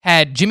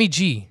had Jimmy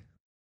G,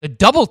 the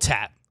double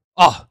tap.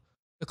 Oh,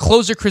 the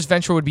closer, Chris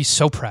Ventura, would be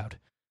so proud.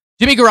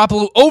 Jimmy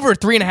Garoppolo, over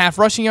 3.5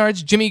 rushing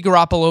yards. Jimmy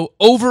Garoppolo,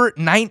 over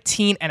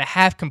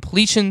 19.5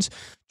 completions.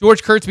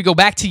 George Kurtz, we go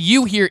back to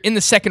you here in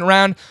the second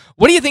round.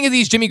 What do you think of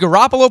these Jimmy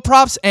Garoppolo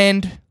props,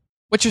 and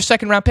what's your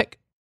second round pick?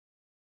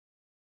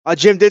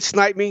 Jim did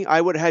snipe me.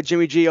 I would have had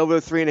Jimmy G over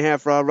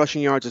 3.5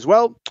 rushing yards as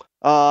well.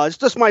 It's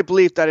just my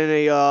belief that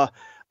in a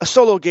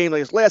solo game, like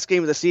his last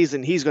game of the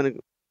season, he's going to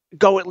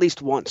go at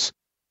least once,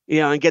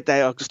 and get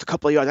that just a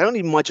couple of yards. I don't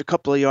need much, a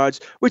couple of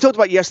yards. We talked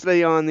about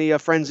yesterday on the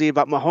Frenzy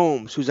about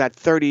Mahomes, who's at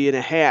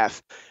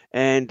 30.5.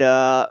 And,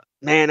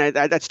 man,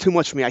 that's too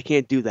much for me. I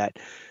can't do that.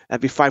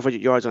 That'd be 500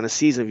 yards on a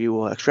season if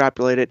you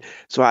extrapolate it.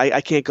 So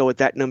I can't go with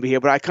that number here.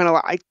 But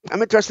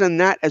I'm interested in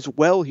that as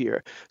well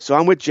here. So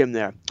I'm with Jim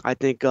there. I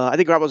think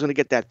Garoppolo's going to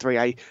get that 3.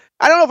 I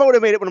don't know if I would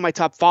have made it one of my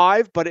top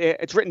 5, but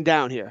it's written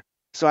down here.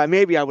 So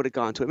maybe I would have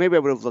gone to it. Maybe I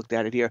would have looked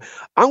at it here.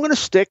 I'm going to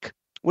stick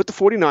with the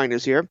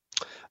 49ers here.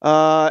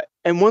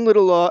 And one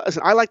little,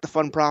 listen, I like the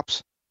fun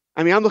props.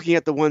 I mean, I'm looking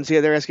at the ones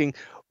here. They're asking,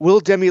 will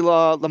Demi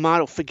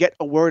Lovato forget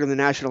a word in the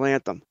national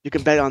anthem? You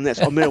can bet on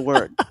this. Omit a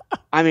word.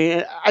 I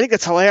mean, I think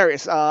that's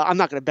hilarious. I'm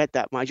not going to bet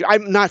that, mind you.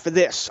 I'm not for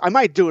this. I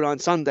might do it on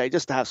Sunday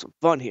just to have some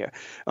fun here.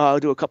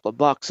 Do a couple of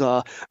bucks.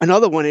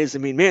 Another one is, I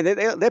mean, man,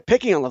 they're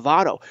picking on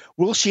Lovato.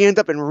 Will she end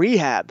up in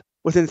rehab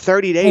within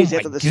 30 days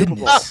after the Super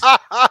Bowl?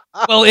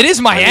 Well, it is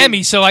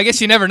Miami, so I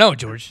guess you never know,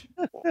 George.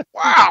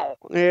 Wow.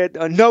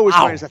 No is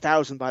minus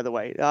 1,000, by the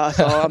way.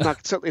 So I'm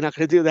certainly not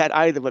going to do that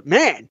either. But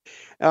man,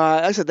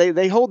 like I said,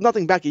 they hold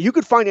nothing back. You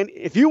could find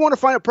if you want to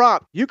find a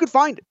prop, you could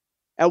find it.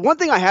 And one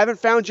thing I haven't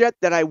found yet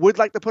that I would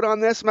like to put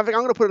on this, I'm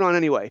going to put it on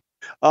anyway.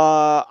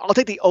 I'll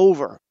take the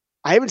over.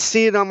 I haven't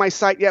seen it on my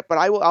site yet, but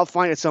I'll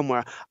find it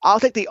somewhere. I'll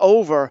take the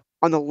over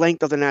on the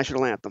length of the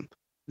national anthem.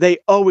 They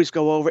always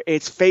go over.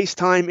 It's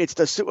FaceTime. It's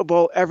the Super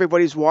Bowl.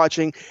 Everybody's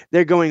watching.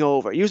 They're going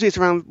over. Usually it's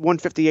around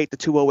 158 to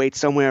 208,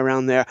 somewhere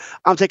around there.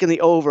 I'm taking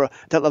the over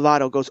that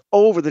Lovato goes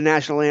over the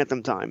national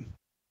anthem time.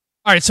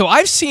 All right, so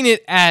I've seen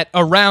it at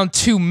around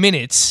 2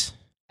 minutes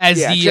as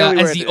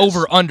the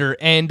over-under.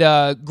 And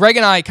Greg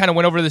and I kind of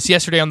went over this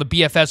yesterday on the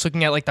BFS,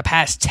 looking at like the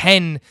past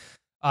 10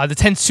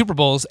 Super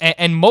Bowls,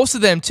 and most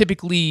of them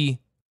typically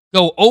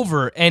go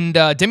over. And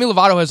Demi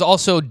Lovato has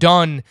also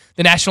done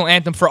the national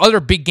anthem for other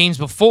big games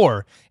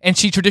before, and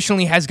she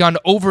traditionally has gone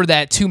over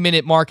that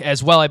 2-minute mark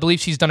as well. I believe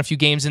she's done a few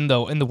games in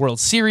the World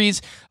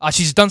Series.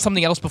 She's done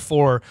something else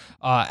before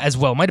as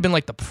well. It might have been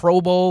like the Pro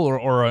Bowl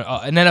or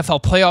an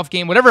NFL playoff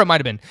game, whatever it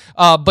might have been.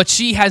 But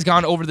she has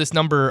gone over this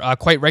number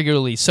quite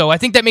regularly. So I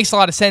think that makes a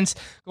lot of sense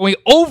going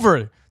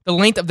over the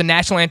length of the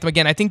national anthem.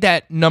 Again, I think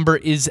that number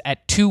is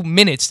at 2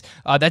 minutes.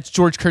 That's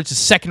George Kurtz's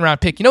second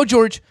round pick. You know,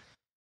 George,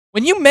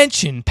 when you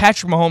mentioned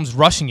Patrick Mahomes'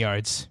 rushing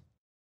yards,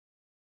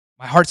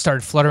 my heart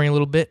started fluttering a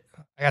little bit.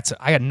 I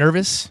got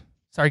nervous.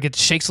 Started to get the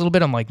shakes a little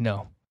bit. I'm like,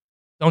 no,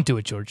 don't do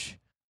it, George.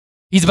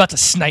 He's about to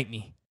snipe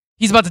me.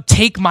 He's about to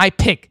take my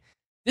pick.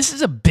 This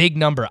is a big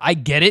number. I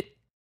get it.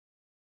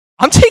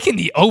 I'm taking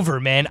the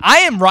over, man. I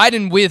am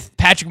riding with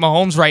Patrick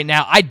Mahomes right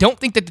now. I don't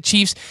think that the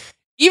Chiefs,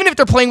 even if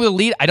they're playing with a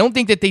lead, I don't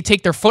think that they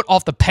take their foot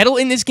off the pedal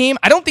in this game.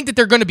 I don't think that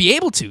they're going to be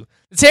able to.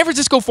 The San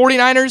Francisco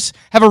 49ers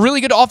have a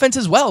really good offense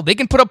as well. They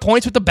can put up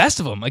points with the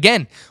best of them.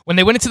 Again, when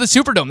they went into the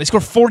Superdome, they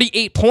scored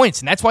 48 points,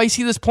 and that's why you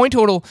see this point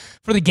total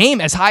for the game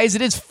as high as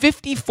it is,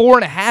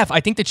 54.5. I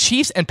think the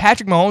Chiefs and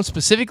Patrick Mahomes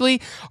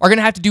specifically are going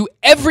to have to do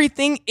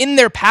everything in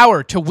their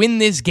power to win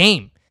this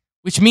game,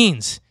 which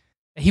means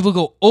that he will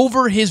go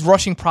over his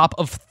rushing prop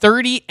of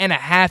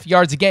 30.5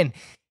 yards. Again,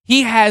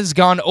 he has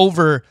gone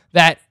over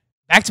that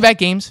back-to-back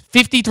games,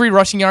 53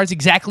 rushing yards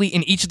exactly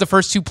in each of the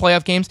first 2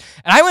 playoff games.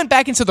 And I went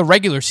back into the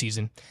regular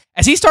season.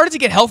 As he started to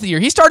get healthier,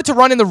 he started to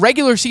run in the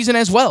regular season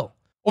as well.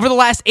 Over the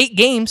last 8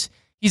 games,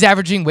 he's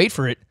averaging, wait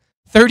for it,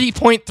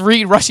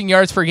 30.3 rushing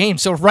yards per game.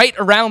 So right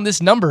around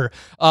this number,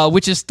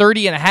 which is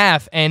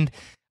 30.5. And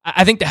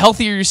I think the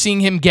healthier you're seeing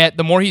him get,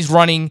 the more he's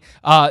running.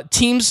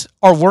 Teams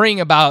are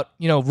worrying about,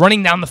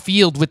 running down the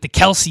field with the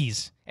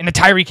Kelceys and the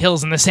Tyreek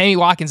Hills and the Sammy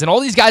Watkins and all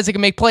these guys that can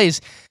make plays.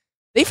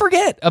 They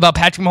forget about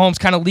Patrick Mahomes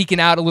kind of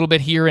leaking out a little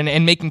bit here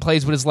and making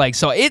plays with his legs.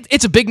 So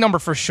it's a big number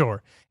for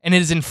sure. And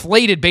it is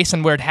inflated based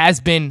on where it has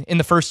been in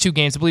the first 2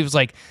 games. I believe it was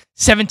like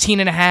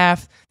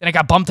 17.5. Then it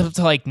got bumped up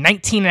to like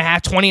 19.5,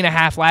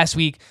 20.5 last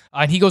week.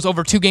 And he goes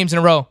over 2 games in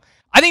a row.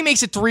 I think it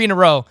makes it 3 in a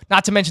row,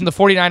 not to mention the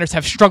 49ers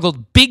have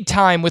struggled big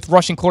time with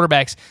rushing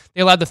quarterbacks.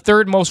 They allowed the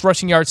third most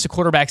rushing yards to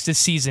quarterbacks this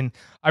season.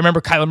 I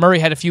remember Kyler Murray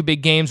had a few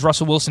big games.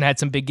 Russell Wilson had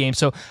some big games.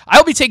 So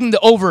I'll be taking the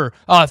over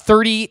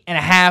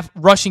 30.5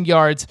 rushing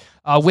yards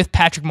with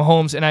Patrick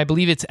Mahomes, and I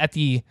believe it's at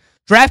the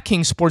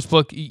DraftKings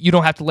Sportsbook. You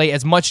don't have to lay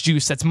as much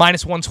juice. That's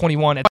minus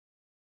 121.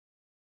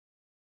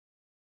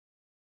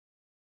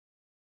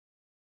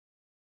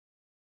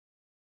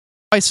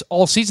 Twice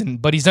all season,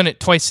 but he's done it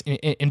twice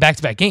in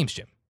back-to-back games,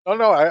 Jim. Oh,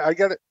 no, I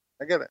get it.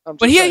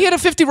 But he had a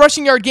 50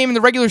 rushing yard game in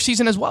the regular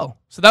season as well.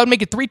 So that would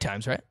make it 3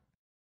 times, right?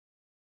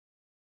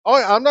 Oh,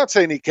 I'm not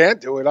saying he can't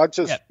do it. I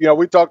just,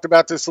 we talked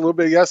about this a little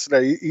bit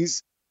yesterday.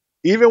 He's,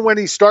 even when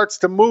he starts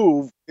to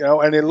move,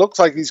 and it looks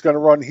like he's going to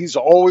run, he's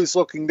always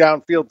looking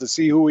downfield to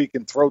see who he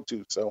can throw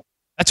to. So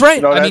that's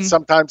right.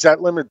 Sometimes that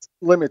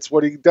limits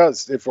what he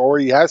does or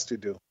he has to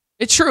do.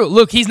 It's true.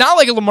 Look, he's not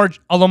like a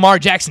Lamar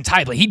Jackson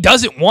type. Like, he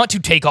doesn't want to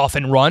take off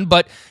and run,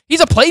 but he's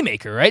a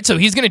playmaker, right? So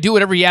he's going to do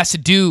whatever he has to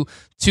do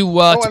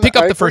to pick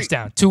up the first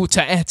down,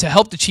 to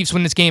help the Chiefs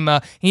win this game.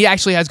 He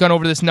actually has gone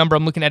over this number.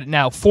 I'm looking at it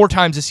now 4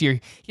 times this year.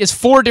 He has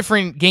 4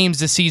 different games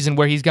this season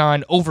where he's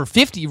gone over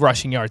 50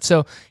 rushing yards.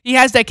 So he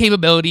has that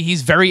capability.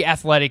 He's very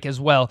athletic as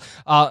well.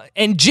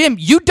 And Jim,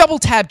 you double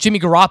tap Jimmy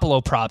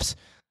Garoppolo props.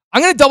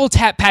 I'm going to double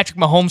tap Patrick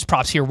Mahomes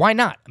props here. Why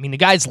not? I mean, the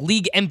guy's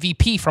league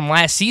MVP from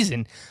last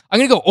season. I'm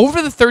going to go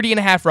over the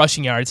 30.5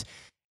 rushing yards.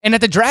 And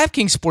at the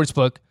DraftKings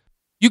Sportsbook,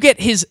 you get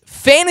his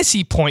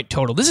fantasy point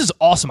total. This is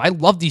awesome. I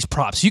love these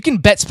props. You can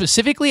bet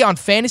specifically on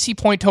fantasy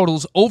point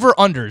totals,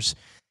 over-unders.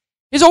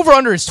 His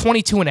over-under is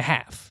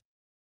 22.5.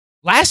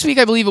 Last week,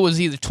 I believe it was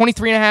either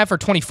 23.5 or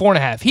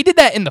 24.5. He did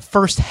that in the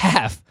first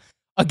half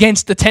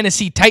against the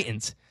Tennessee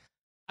Titans.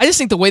 I just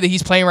think the way that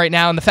he's playing right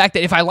now and the fact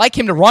that if I like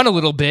him to run a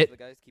little bit,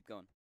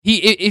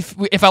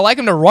 if I like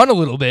him to run a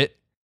little bit,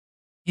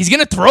 he's going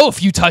to throw a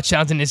few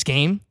touchdowns in this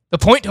game. The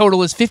point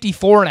total is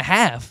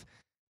 54.5.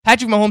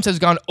 Patrick Mahomes has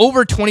gone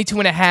over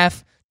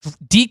 22.5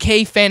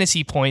 DK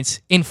fantasy points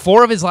in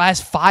 4 of his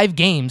last 5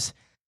 games.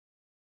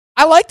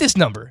 I like this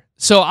number.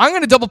 So I'm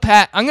going to double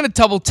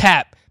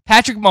tap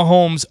Patrick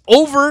Mahomes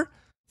over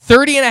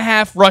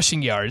 30.5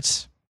 rushing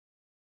yards.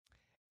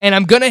 And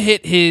I'm going to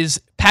hit his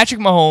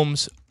Patrick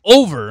Mahomes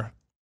over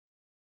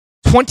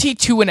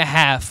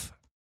 22.5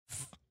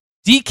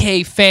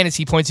 DK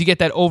fantasy points. You get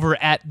that over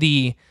at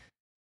the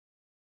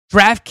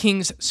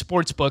DraftKings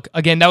Sportsbook.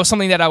 Again, that was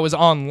something that I was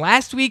on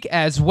last week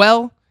as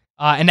well,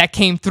 and that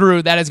came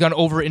through. That has gone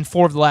over in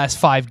 4 of the last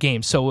 5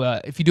 games. So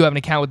if you do have an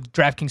account with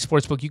DraftKings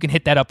Sportsbook, you can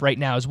hit that up right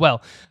now as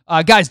well.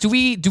 Guys, do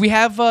we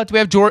have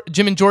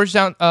Jim and George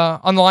down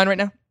on the line right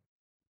now?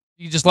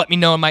 You just let me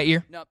know in my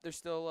ear. No, they're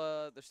still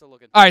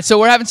looking. All right, so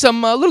we're having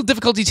some little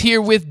difficulties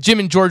here with Jim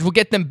and George. We'll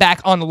get them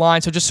back on the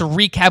line. So just to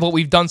recap what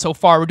we've done so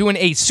far, we're doing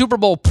a Super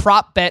Bowl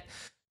prop bet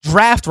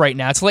draft right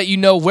now to let you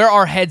know where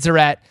our heads are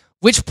at,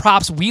 which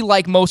props we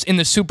like most in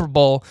the Super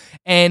Bowl.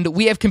 And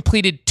we have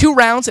completed 2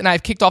 rounds, and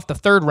I've kicked off the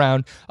 3rd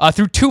round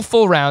through 2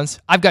 full rounds.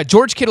 I've got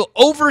George Kittle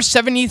over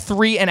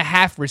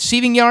 73.5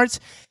 receiving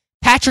yards,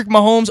 Patrick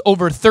Mahomes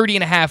over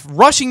 30.5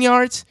 rushing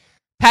yards,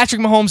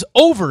 Patrick Mahomes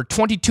over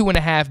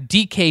 22.5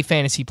 DK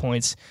fantasy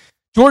points.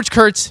 George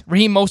Kurtz,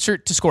 Raheem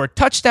Mostert to score a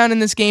touchdown in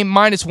this game,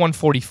 minus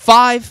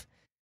 145.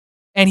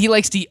 And he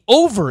likes the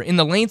over in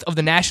the length of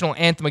the national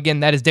anthem.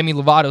 Again, that is Demi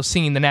Lovato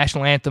singing the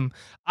national anthem.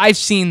 I've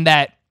seen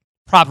that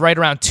prop right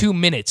around 2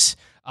 minutes.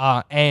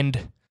 And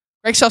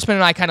Greg Sussman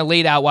and I kind of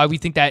laid out why we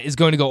think that is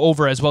going to go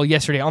over as well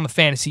yesterday on the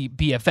Fantasy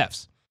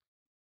BFFs.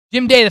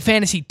 Jim Day, the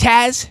Fantasy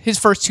Taz, his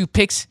first 2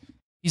 picks.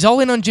 He's all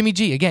in on Jimmy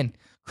G. Again,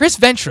 Chris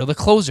Ventura, the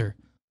closer,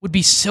 would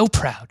be so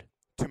proud.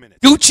 2 minutes.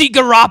 Gucci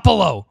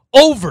Garoppolo,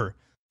 over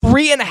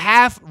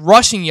 3.5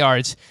 rushing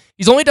yards.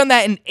 He's only done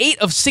that in 8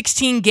 of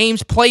 16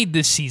 games played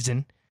this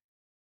season.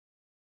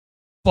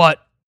 But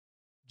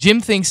Jim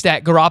thinks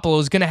that Garoppolo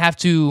is going to have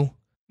to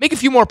make a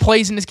few more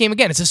plays in this game.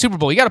 Again, it's a Super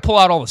Bowl. You got to pull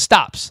out all the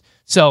stops.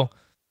 So,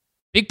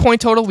 big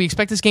point total. We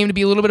expect this game to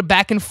be a little bit of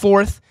back and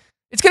forth.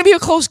 It's going to be a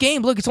close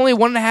game. Look, it's only a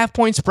 1.5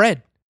 point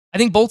spread. I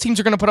think both teams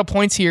are going to put up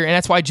points here, and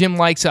that's why Jim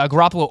likes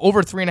Garoppolo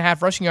over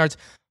 3.5 rushing yards.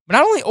 But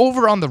not only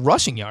over on the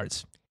rushing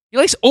yards, he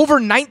likes over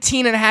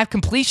 19.5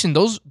 completion.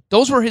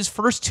 Those were his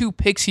first 2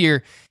 picks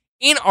here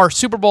in our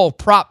Super Bowl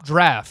prop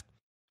draft.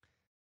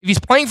 If he's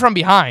playing from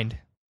behind,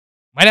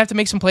 might have to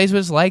make some plays with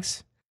his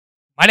legs.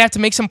 Might have to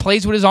make some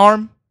plays with his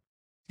arm.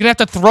 He's going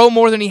to have to throw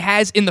more than he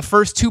has in the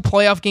first 2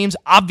 playoff games.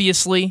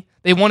 Obviously,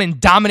 they won in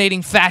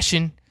dominating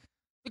fashion.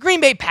 The Green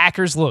Bay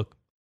Packers, look,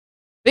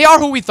 they are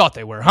who we thought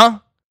they were, huh?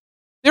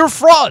 They were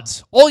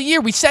frauds all year.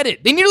 We said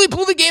it. They nearly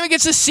blew the game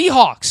against the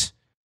Seahawks.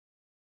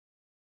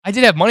 I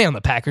did have money on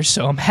the Packers,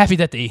 so I'm happy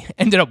that they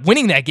ended up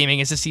winning that game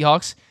against the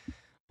Seahawks.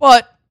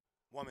 But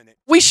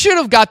we should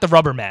have got the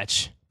rubber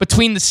match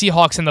between the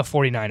Seahawks and the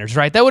 49ers,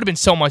 right? That would have been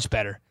so much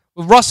better.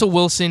 With Russell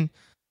Wilson,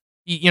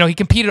 he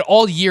competed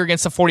all year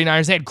against the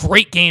 49ers. They had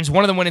great games.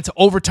 One of them went into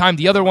overtime.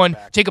 The other one,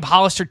 Jacob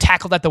Hollister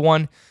tackled at the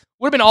one.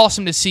 Would have been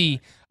awesome to see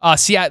the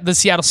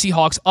Seattle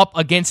Seahawks up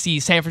against the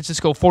San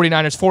Francisco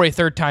 49ers for a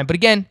 3rd time. But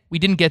again, we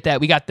didn't get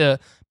that. We got the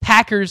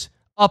Packers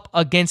up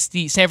against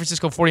the San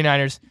Francisco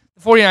 49ers.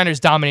 The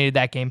 49ers dominated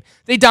that game.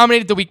 They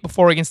dominated the week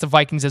before against the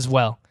Vikings as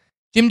well.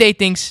 Jim Day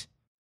thinks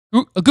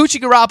Gucci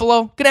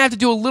Garoppolo going to have to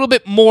do a little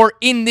bit more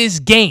in this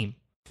game.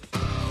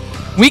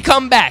 We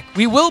come back.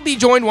 We will be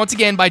joined once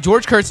again by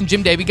George Kurtz and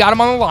Jim Day. We got them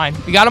on the line.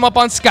 We got them up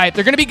on Skype.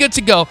 They're going to be good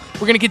to go.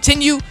 We're going to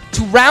continue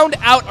to round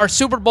out our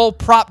Super Bowl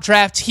prop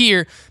draft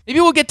here.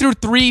 Maybe we'll get through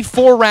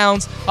 3-4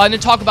 rounds and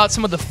then talk about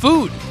some of the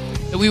food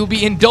that we will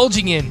be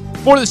indulging in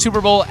for the Super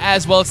Bowl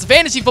as well. It's the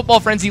Fantasy Football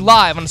Frenzy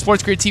live on the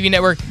Sports Grid TV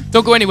network.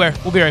 Don't go anywhere.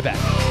 We'll be right back.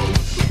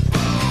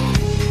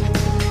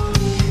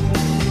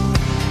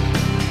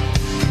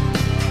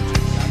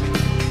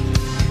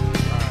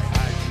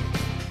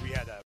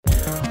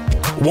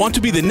 Want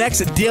to be the next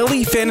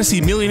daily fantasy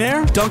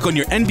millionaire? Dunk on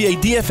your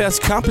NBA DFS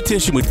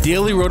competition with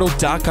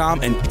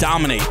DailyRoto.com and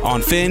dominate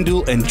on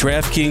FanDuel and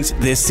DraftKings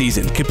this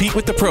season. Compete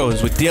with the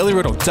pros with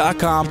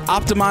DailyRoto.com,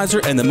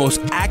 Optimizer, and the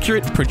most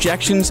accurate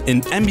projections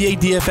in NBA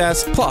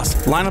DFS,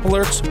 plus lineup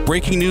alerts,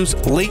 breaking news,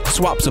 late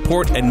swap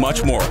support, and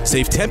much more.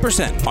 Save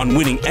 10% on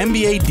winning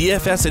NBA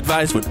DFS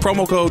advice with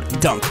promo code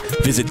DUNK.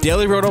 Visit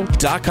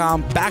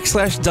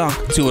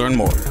DailyRoto.com/dunk to learn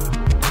more.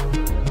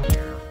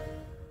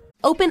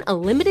 Open a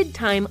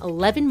limited-time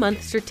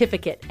 11-month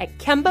certificate at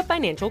Kemba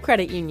Financial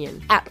Credit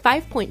Union. At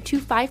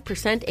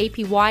 5.25%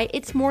 APY,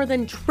 it's more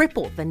than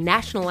triple the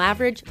national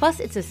average,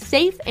 plus it's a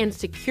safe and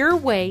secure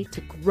way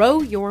to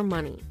grow your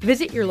money.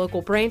 Visit your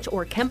local branch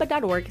or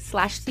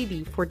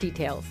kemba.org/cb for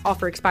details.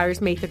 Offer expires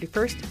May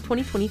 31st,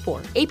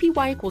 2024.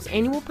 APY equals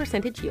annual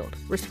percentage yield.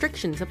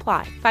 Restrictions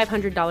apply.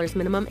 $500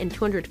 minimum and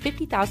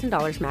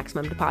 $250,000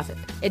 maximum deposit.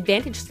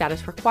 Advantage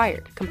status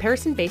required.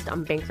 Comparison based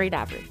on bank rate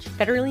average.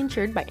 Federally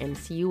insured by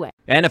NCUA.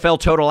 NFL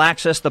Total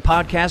Access, the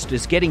podcast,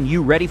 is getting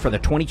you ready for the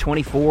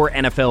 2024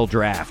 NFL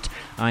Draft.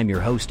 I'm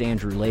your host,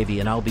 Andrew Levy,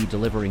 and I'll be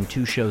delivering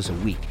 2 shows a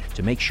week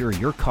to make sure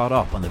you're caught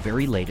up on the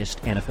very latest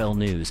NFL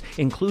news,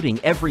 including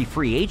every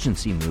free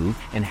agency move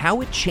and how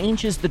it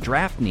changes the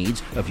draft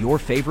needs of your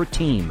favorite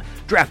team.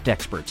 Draft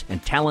experts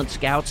and talent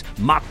scouts,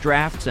 mock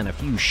drafts, and a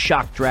few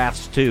shock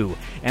drafts, too.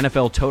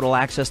 NFL Total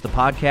Access, the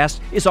podcast,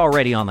 is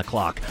already on the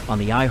clock on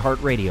the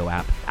iHeartRadio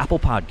app, Apple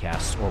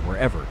Podcasts, or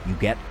wherever you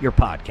get your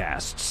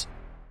podcasts.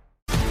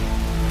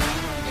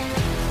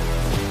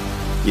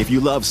 If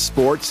you love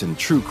sports and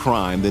true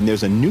crime, then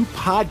there's a new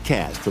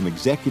podcast from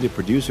executive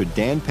producer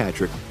Dan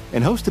Patrick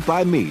and hosted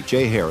by me,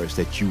 Jay Harris,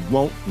 that you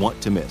won't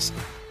want to miss.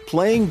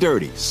 Playing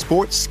Dirty: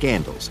 Sports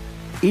Scandals.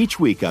 Each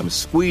week, I'm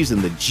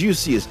squeezing the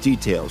juiciest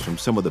details from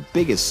some of the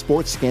biggest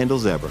sports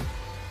scandals ever.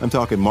 I'm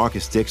talking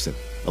Marcus Dixon,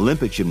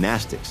 Olympic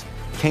gymnastics,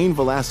 Cain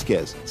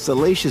Velasquez,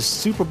 salacious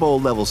Super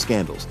Bowl-level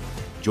scandals.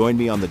 Join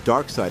me on the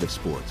dark side of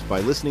sports by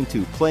listening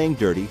to Playing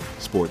Dirty: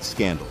 Sports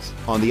Scandals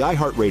on the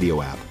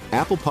iHeartRadio app,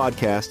 Apple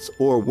Podcasts,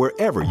 or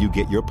wherever you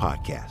get your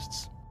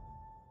podcasts.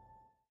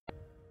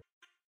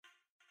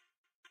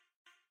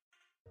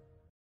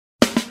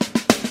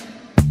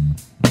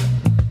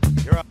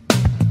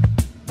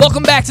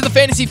 Welcome back to the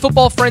Fantasy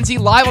Football Frenzy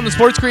live on the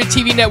Sports Grid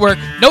TV network.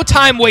 No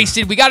time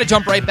wasted. We got to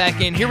jump right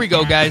back in. Here we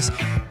go, guys.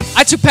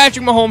 I took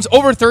Patrick Mahomes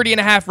over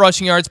 30.5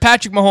 rushing yards.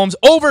 Patrick Mahomes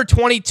over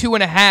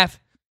 22.5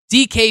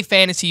 DK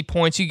fantasy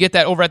points. You get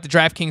that over at the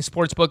DraftKings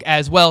Sportsbook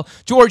as well.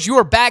 George, you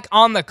are back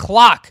on the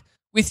clock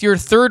with your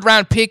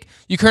 3rd-round pick.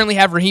 You currently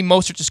have Raheem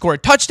Mostert to score a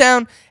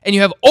touchdown, and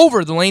you have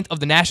over the length of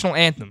the national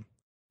anthem.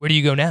 Where do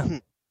you go now?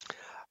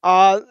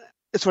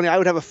 It's funny. I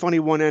would have a funny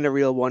one and a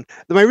real one.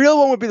 My real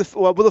one would be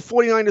will the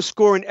 49ers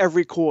score in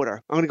every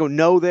quarter? I'm going to go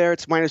no there.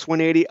 It's minus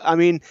 180. I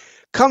mean,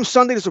 come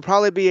Sunday, this will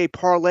probably be a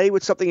parlay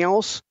with something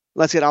else.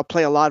 Let's say I'll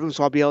play a lot of them,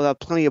 so I'll be able to have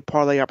plenty of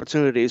parlay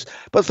opportunities.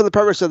 But for the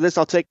purpose of this,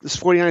 I'll take this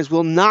 49ers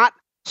will not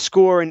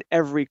score in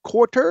every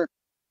quarter.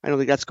 I don't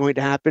think that's going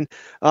to happen.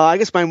 I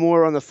guess my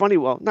more on the funny,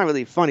 well, not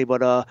really funny,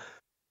 but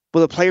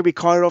will the player be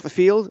carted off the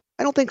field?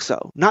 I don't think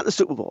so. Not in the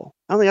Super Bowl.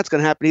 I don't think that's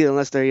going to happen either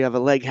unless they have a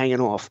leg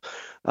hanging off.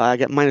 I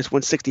get minus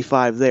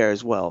 165 there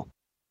as well.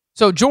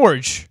 So,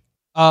 George,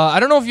 I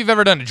don't know if you've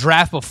ever done a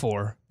draft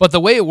before, but the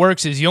way it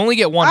works is you only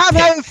get one I'm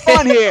pick. having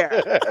fun here.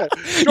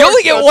 You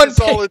only get one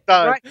pick. All the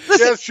time. Right?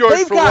 Listen, Yes, short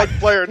they've for got- one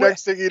player.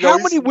 Next thing you know, how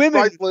many he's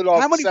women? rifling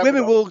off How many 7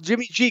 women of will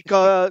Jimmy G?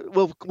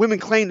 Will women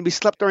claim to be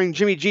slept during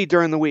Jimmy G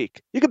during the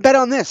week? You can bet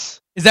on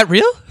this. Is that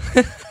real?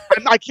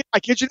 I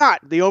kid you not.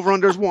 The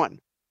over/under is 1.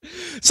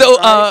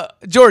 So,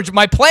 George,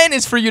 my plan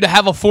is for you to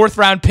have a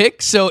 4th-round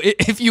pick. So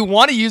if you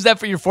want to use that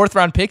for your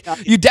 4th-round pick,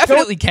 you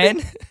definitely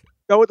can.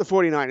 Go with the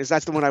 49ers.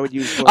 That's the one I would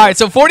use. All right,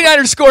 so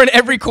 49ers score in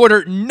every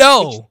quarter.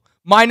 No.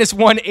 Minus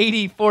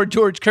 180 for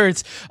George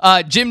Kurtz.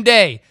 Jim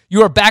Day,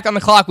 you are back on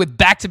the clock with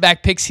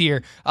back-to-back picks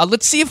here.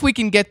 Let's see if we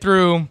can get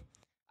through,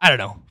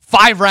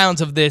 5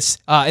 rounds of this,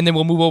 and then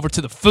we'll move over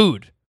to the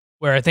food,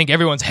 where I think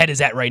everyone's head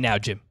is at right now,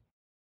 Jim.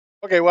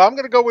 Okay, well, I'm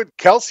going to go with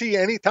Kelsey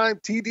anytime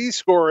TD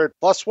score at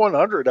plus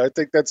 100. I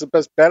think that's the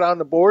best bet on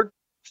the board.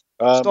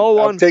 Stole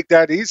one. I'll take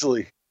that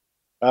easily.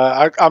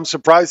 I'm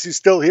surprised he's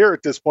still here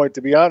at this point,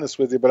 to be honest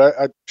with you. But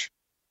I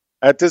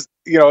at this,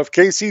 if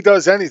KC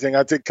does anything,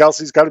 I think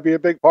Kelsey's got to be a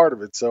big part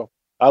of it. So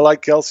I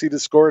like Kelsey to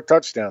score a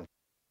touchdown.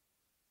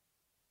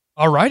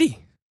 All righty.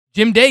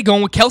 Jim Day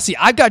going with Kelsey.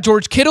 I've got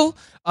George Kittle.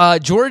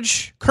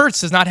 George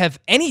Kurtz does not have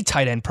any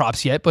tight end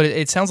props yet, but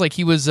it sounds like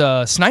he was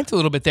sniped a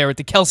little bit there with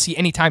the Kelsey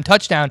anytime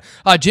touchdown.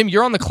 Jim,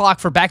 you're on the clock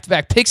for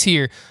back-to-back picks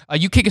here.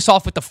 You kick us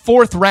off with the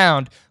fourth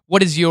round.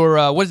 What is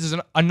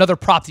another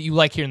prop that you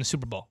like here in the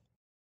Super Bowl?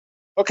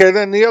 Okay,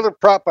 then the other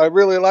prop I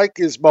really like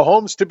is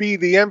Mahomes to be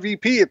the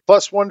MVP at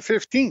plus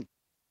 115.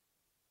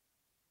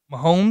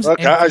 Mahomes. Look,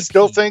 MVP. I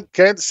still think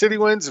Kansas City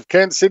wins. If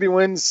Kansas City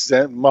wins,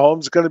 then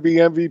Mahomes is going to be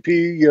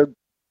MVP,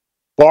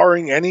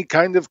 barring any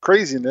kind of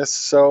craziness.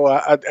 So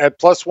at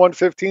plus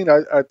 115,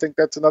 I think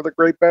that's another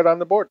great bet on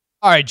the board.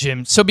 All right,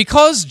 Jim. So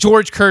because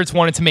George Kurtz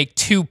wanted to make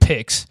 2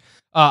 picks,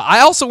 I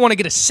also want to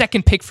get a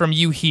second pick from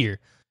you here.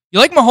 You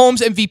like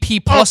Mahomes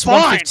MVP plus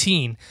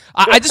 115.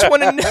 I just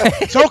want to know.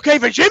 It's okay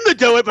for Jim to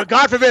do it, but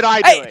God forbid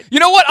I do it. You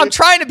know what? I'm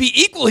trying to be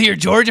equal here,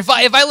 George. If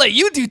I let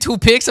you do 2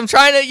 picks, I'm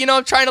trying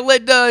to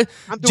let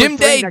Jim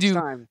Day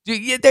do.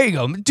 Yeah, there you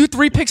go. Do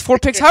 3 picks, 4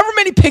 picks, however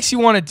many picks you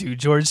want to do,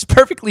 George. It's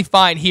perfectly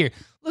fine here.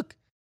 Look,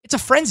 it's a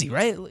frenzy,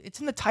 right?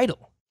 It's in the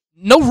title.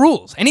 No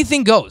rules.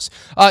 Anything goes.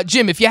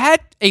 Jim, if you had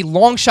a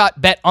long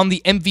shot bet on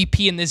the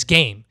MVP in this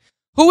game,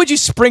 who would you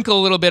sprinkle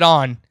a little bit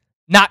on,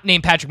 not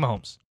named Patrick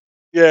Mahomes?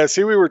 Yeah,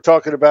 see, we were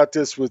talking about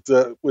this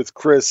with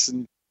Chris,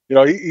 and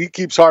he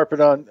keeps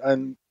harping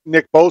on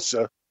Nick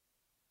Bosa,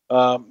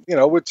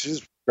 which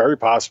is very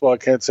possible. I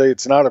can't say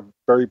it's not a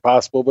very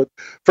possible, but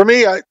for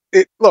me,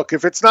 look,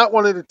 if it's not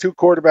one of the 2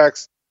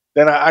 quarterbacks,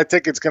 then I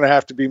think it's going to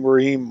have to be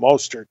Raheem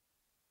Mostert.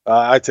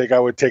 I think I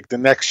would take the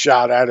next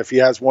shot at if he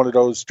has one of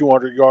those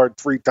 200-yard,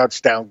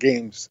 3-touchdown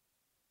games.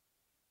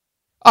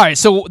 All right,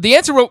 so the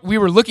answer what we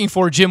were looking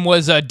for, Jim,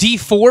 was D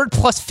Ford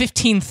plus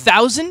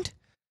 15,000.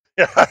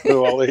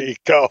 Well, there you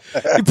go.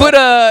 you put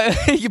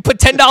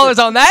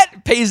 $10 on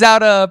that, pays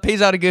out a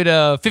good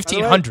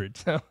 1,500.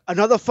 Right.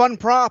 Another fun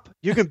prop.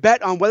 You can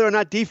bet on whether or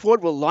not D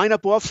Ford will line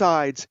up off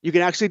sides. You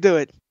can actually do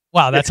it.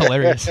 Wow, that's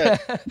hilarious.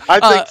 I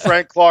think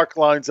Frank Clark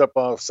lines up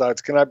off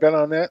sides. Can I bet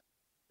on that?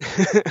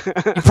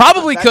 You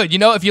probably could.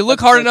 If you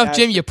look hard enough,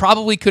 Jim, you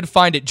probably could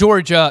find it.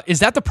 George, is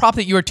that the prop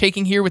that you are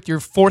taking here with your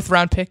 4th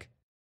round pick?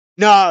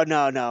 No.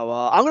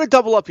 I'm going to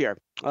double up here.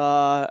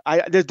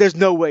 There's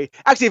no way.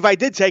 Actually, if I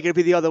did take it, it'd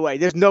be the other way.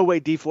 There's no way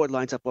D Ford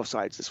lines up both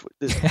sides.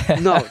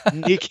 No,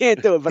 you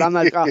can't do it. But I'm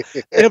not.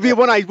 It'll be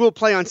one I will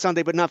play on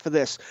Sunday, but not for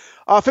this.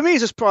 For me,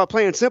 it's just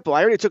plain and simple.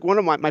 I already took one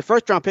of my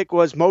first round pick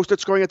was Mostert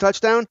scoring a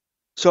touchdown.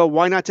 So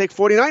why not take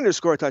 49ers to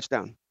score a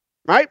touchdown?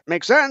 Right?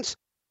 Makes sense.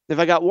 If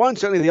I got one,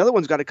 certainly the other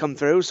one's got to come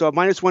through. So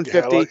minus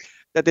 150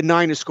 that the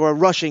Niners score a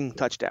rushing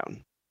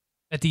touchdown.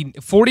 That the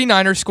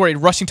 49ers score a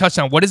rushing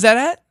touchdown. What is that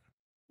at?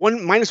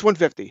 Minus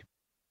 150.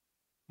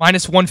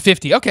 Minus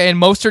 150. Okay,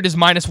 and Mostert is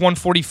minus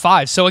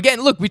 145. So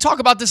again, look, we talk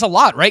about this a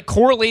lot, right?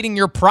 Correlating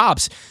your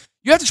props.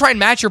 You have to try and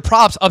match your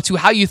props up to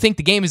how you think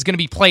the game is going to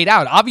be played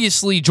out.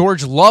 Obviously,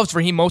 George loves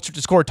Raheem Mostert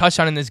to score a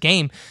touchdown in this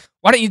game.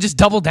 Why don't you just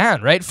double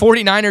down, right?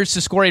 49ers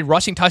to score a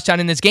rushing touchdown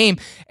in this game.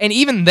 And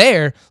even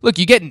there, look,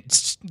 you get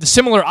the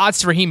similar odds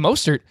to Raheem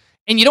Mostert,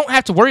 and you don't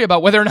have to worry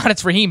about whether or not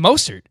it's Raheem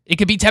Mostert. It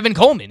could be Tevin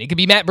Coleman. It could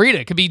be Matt Breida.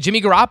 It could be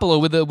Jimmy Garoppolo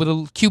with a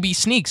QB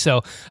sneak.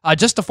 So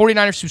just the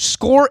 49ers to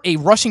score a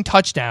rushing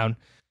touchdown,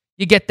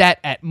 you get that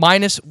at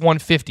minus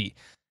 150.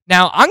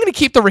 Now, I'm going to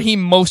keep the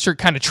Raheem Mostert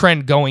kind of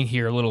trend going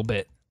here a little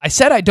bit. I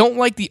said I don't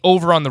like the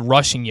over on the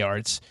rushing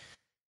yards.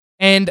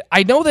 And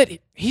I know that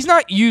he's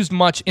not used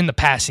much in the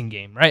passing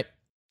game, right?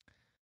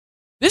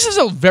 This is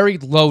a very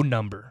low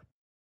number.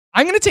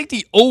 I'm going to take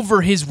the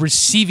over his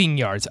receiving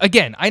yards.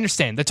 Again, I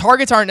understand the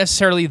targets aren't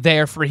necessarily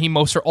there for Raheem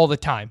Mostert all the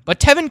time, but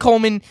Tevin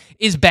Coleman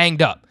is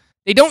banged up.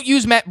 They don't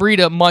use Matt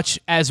Breida much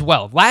as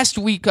well. Last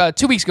week,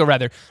 2 weeks ago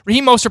rather,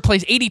 Raheem Mostert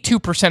plays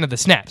 82% of the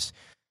snaps.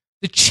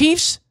 The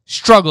Chiefs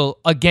struggle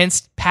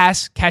against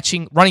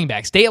pass-catching running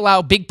backs. They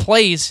allow big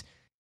plays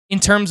in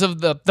terms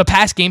of the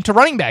pass game to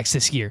running backs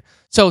this year.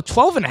 So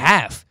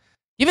 12.5.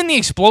 Given the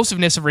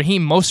explosiveness of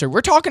Raheem Mostert,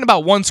 we're talking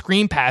about one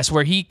screen pass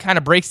where he kind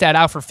of breaks that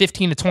out for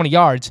 15 to 20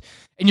 yards,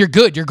 and you're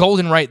good. You're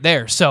golden right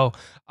there. So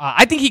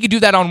I think he could do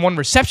that on one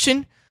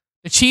reception.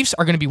 The Chiefs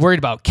are going to be worried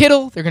about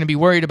Kittle. They're going to be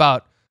worried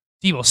about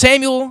Deebo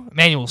Samuel,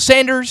 Emmanuel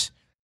Sanders.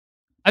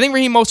 I think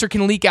Raheem Mostert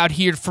can leak out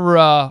here for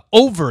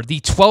over the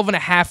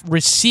 12.5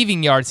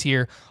 receiving yards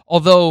here,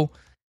 although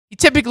he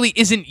typically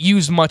isn't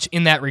used much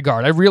in that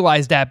regard. I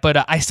realize that,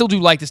 but I still do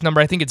like this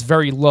number. I think it's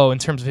very low in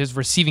terms of his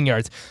receiving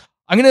yards.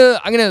 I'm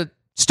gonna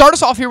start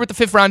us off here with the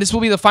 5th round. This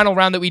will be the final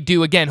round that we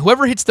do. Again,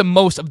 whoever hits the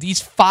most of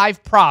these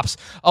 5 props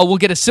will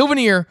get a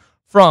souvenir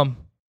from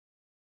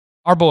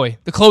our boy,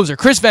 the closer,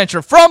 Chris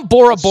Ventura from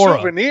Bora Bora.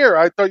 Souvenir?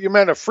 I thought you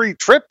meant a free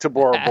trip to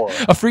Bora Bora.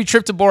 A free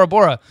trip to Bora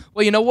Bora.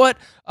 Well, you know what?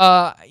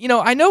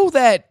 I know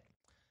that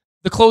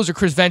the closer,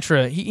 Chris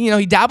Ventura,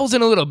 he dabbles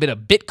in a little bit of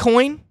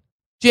Bitcoin,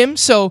 Jim.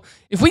 So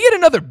if we get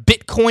another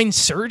Bitcoin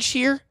surge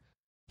here,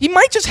 he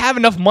might just have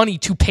enough money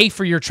to pay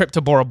for your trip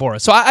to Bora Bora.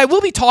 So I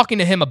will be talking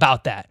to him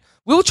about that.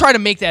 We'll try to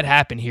make that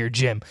happen here,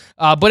 Jim.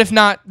 But if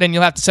not, then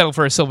you'll have to settle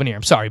for a souvenir.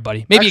 I'm sorry,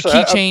 buddy. Maybe actually,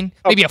 a keychain,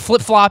 maybe a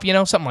flip-flop,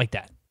 something like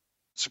that.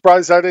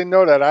 Surprised I didn't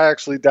know that. I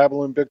actually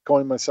dabble in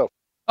Bitcoin myself.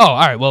 Oh, all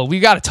right. Well, we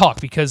got to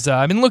talk because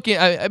I've been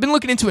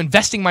looking into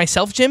investing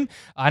myself, Jim,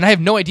 and I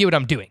have no idea what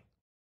I'm doing.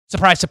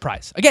 Surprise,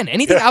 surprise. Again,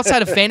 anything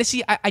outside of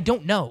fantasy, I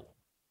don't know.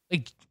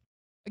 Like,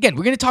 again,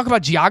 we're going to talk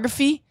about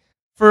geography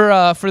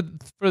for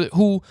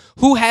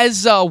who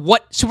has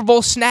what Super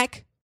Bowl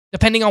snack,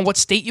 depending on what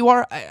state you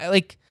are.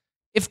 Like,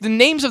 if the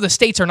names of the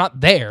states are not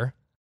there,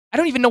 I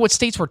don't even know what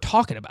states we're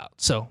talking about.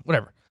 So,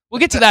 whatever. We'll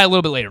get to that a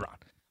little bit later on.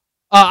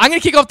 I'm going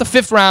to kick off the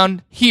 5th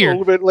round here. A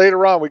little bit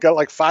later on. We got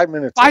like 5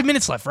 minutes. 5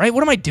 minutes left, right?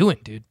 What am I doing,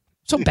 dude?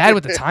 I'm so bad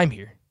with the time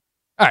here.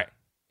 All right.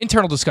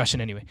 Internal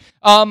discussion anyway.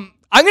 I'm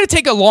going to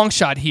take a long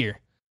shot here.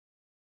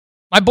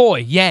 My boy,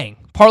 Yang,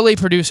 parlay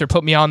producer,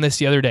 put me on this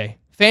the other day.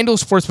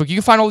 FanDuel Sportsbook. You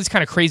can find all these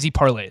kind of crazy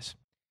parlays.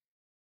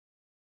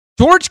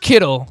 George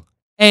Kittle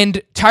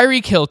and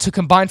Tyreek Hill to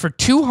combine for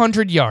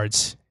 200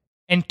 yards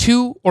and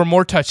 2 or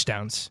more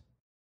touchdowns.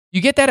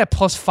 You get that at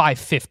plus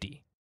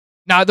 550.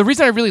 Now, the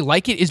reason I really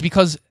like it is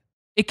because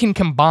it can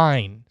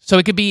combine. So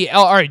it could be,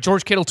 all right,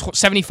 George Kittle,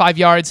 75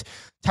 yards,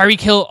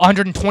 Tyreek Hill,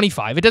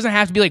 125. It doesn't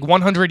have to be like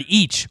 100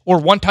 each or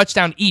 1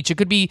 touchdown each. It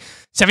could be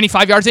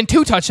 75 yards and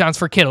 2 touchdowns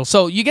for Kittle.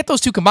 So you get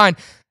those two combined.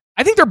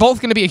 I think they're both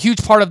going to be a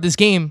huge part of this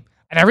game,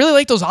 and I really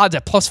like those odds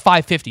at plus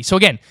 550. So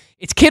again,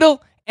 it's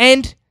Kittle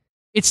and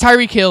it's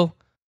Tyreek Hill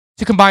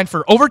to combine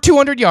for over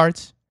 200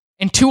 yards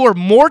and 2 or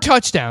more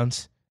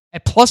touchdowns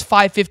at plus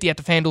 550 at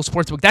the FanDuel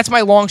Sportsbook. That's my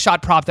long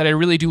shot prop that I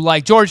really do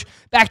like. George,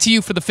 back to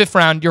you for the 5th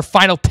round, your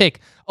final pick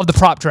of the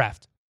prop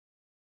draft.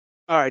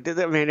 All right,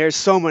 man, there's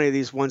so many of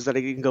these ones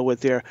that you can go with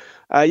there.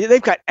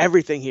 They've got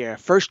everything here.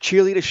 First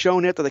cheerleader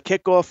shown after the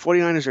kickoff,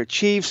 49ers or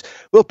Chiefs.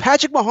 Will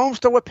Patrick Mahomes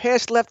throw a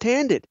pass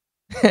left-handed?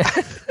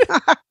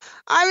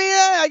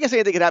 I guess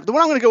anything could happen. The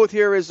one I'm going to go with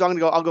here is I'll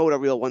go with a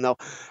real one, though.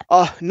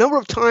 Number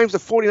of times the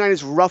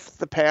 49ers roughed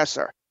the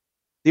passer.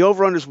 The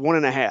over-under is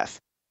 1.5.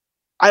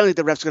 I don't think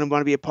the ref's going to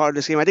want to be a part of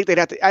this game. I think they'd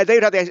have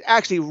to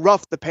actually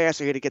rough the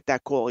passer here to get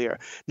that call here.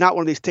 Not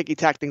one of these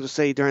ticky-tack things we'll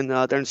say during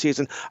the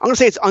season. I'm going to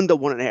say it's under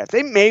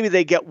 1.5. Maybe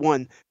they get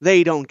 1.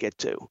 They don't get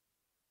 2. All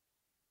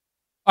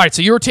right,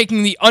 so you were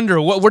taking the under.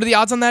 What are the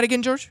odds on that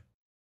again, George?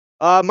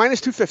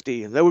 Minus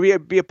 250. That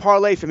would be a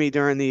parlay for me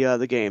during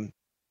the game.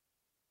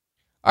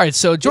 All right,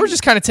 so George is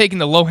kind of taking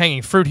the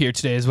low-hanging fruit here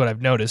today is what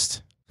I've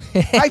noticed.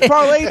 I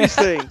parlay these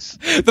things.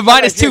 The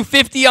minus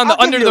 250 on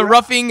the under the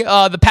roughing,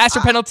 the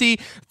passer penalty.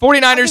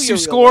 49ers to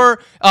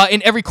score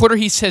in every quarter.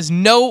 He says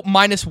no,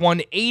 minus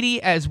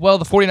 180 as well.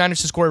 The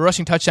 49ers to score a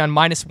rushing touchdown,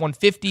 minus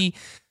 150.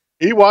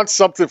 He wants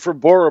something from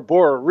Bora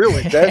Bora,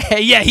 really, Dad.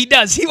 Yeah, he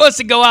does. He wants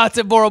to go out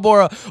to Bora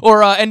Bora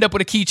or end up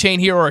with a keychain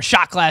here or a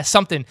shot glass,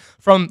 something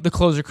from the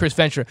closer, Chris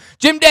Ventura.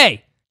 Jim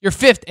Day, your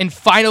 5th and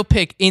final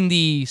pick in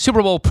the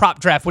Super Bowl prop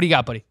draft. What do you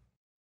got, buddy?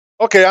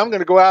 Okay, I'm going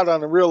to go out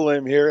on a real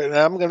limb here, and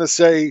I'm going to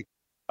say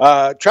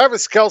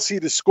Travis Kelce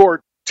to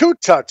score 2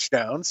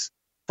 touchdowns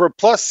for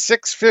plus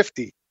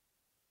 650.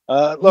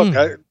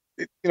 Look,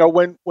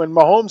 when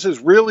Mahomes is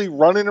really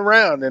running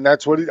around, and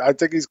that's what I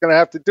think he's going to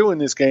have to do in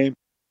this game,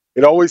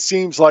 it always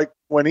seems like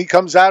when he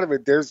comes out of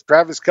it, there's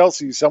Travis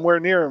Kelce somewhere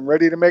near him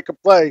ready to make a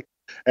play,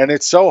 and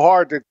it's so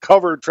hard to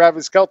cover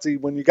Travis Kelce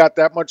when you got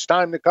that much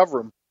time to cover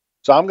him.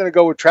 So I'm going to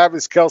go with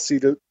Travis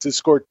Kelce to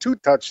score 2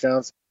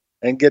 touchdowns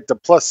and get the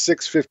plus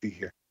 650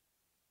 here.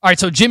 All right,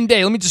 so Jim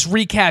Day, let me just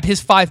recap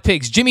his 5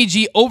 picks. Jimmy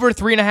G over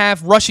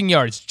 3.5 rushing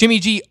yards. Jimmy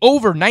G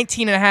over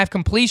 19.5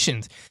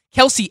 completions.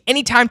 Kelce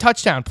anytime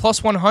touchdown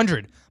plus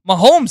 100.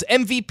 Mahomes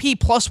MVP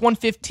plus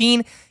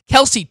 115.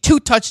 Kelce 2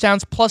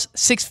 touchdowns plus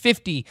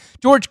 650.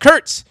 George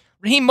Kurtz,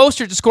 Raheem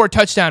Mostert to score a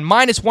touchdown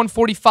minus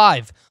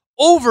 145.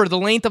 Over the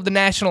length of the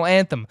national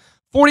anthem.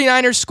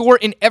 49ers score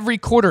in every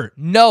quarter.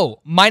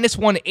 No, minus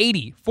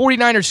 180.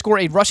 49ers score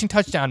a rushing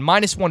touchdown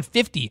minus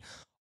 150.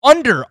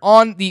 Under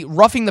on the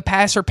roughing the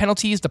passer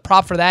penalties. The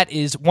prop for that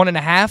is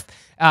 1.5,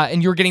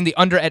 and you're getting the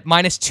under at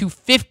minus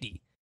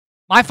 250.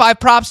 My 5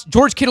 props,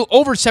 George Kittle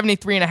over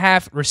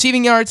 73.5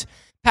 receiving yards,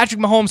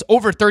 Patrick Mahomes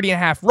over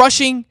 30.5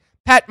 rushing,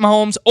 Pat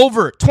Mahomes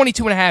over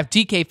 22.5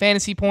 DK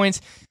fantasy points,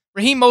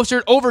 Raheem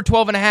Mostert over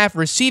 12.5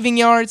 receiving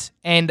yards,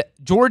 and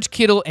George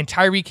Kittle and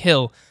Tyreek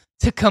Hill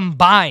to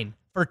combine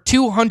for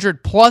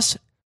 200-plus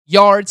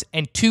yards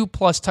and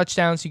 2+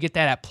 touchdowns. You get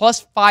that at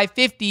plus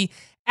 550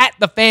 at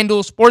the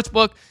FanDuel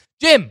Sportsbook.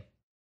 Jim,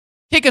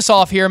 kick us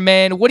off here,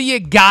 man. What do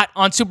you got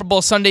on Super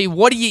Bowl Sunday?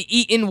 What are you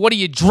eating? What are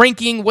you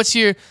drinking? What's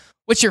your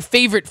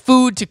favorite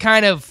food to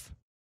kind of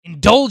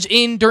indulge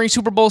in during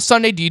Super Bowl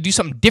Sunday? Do you do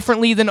something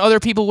differently than other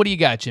people? What do you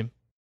got, Jim?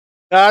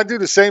 I do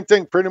the same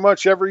thing pretty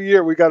much every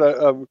year. We got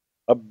a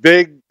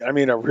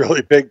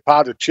really big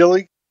pot of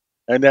chili.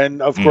 And then,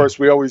 of course,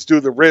 we always do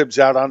the ribs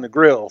out on the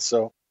grill.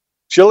 So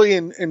chili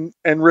and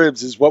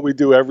ribs is what we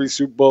do every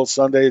Super Bowl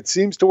Sunday. It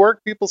seems to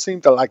work. People seem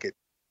to like it.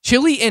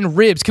 Chili and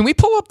ribs. Can we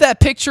pull up that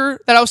picture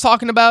that I was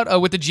talking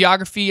about with the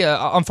geography?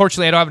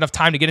 Unfortunately, I don't have enough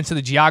time to get into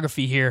the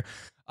geography here.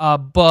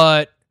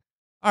 But,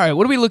 all right,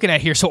 what are we looking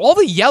at here? So all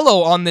the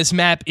yellow on this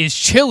map is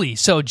chili.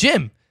 So,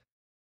 Jim,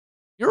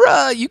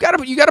 you got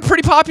a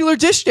pretty popular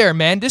dish there,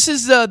 man. This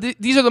is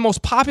these are the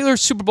most popular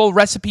Super Bowl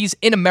recipes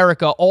in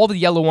America. All the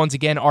yellow ones,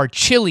 again, are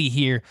chili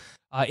here.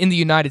 in the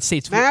United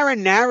States.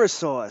 Marinara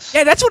sauce.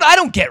 Yeah, that's what I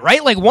don't get,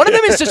 right? Like, one of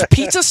them is just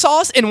pizza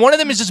sauce, and one of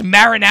them is just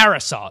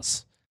marinara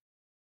sauce.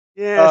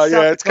 Yeah,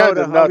 it's kind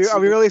of nuts. Are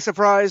we really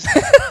surprised?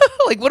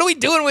 Like, what are we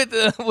doing with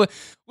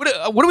what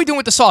are we doing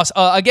with the sauce?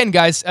 Again,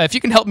 guys, if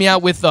you can help me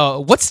out with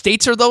what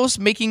states are those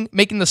making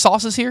the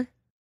sauces here?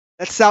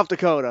 That's South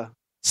Dakota.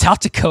 South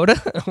Dakota?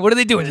 What are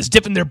they doing? Just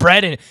dipping their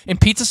bread in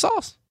pizza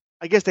sauce?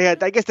 I guess they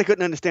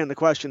couldn't understand the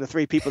question. The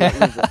three people that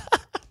use it.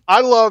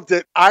 I love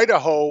that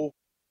Idaho,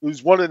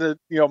 who's one of the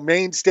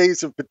main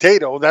states of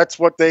potato, that's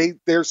what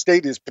their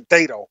state is,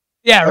 potato.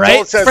 Yeah, That's right.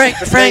 all it says,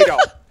 potato.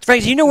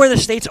 Frank, do you know where the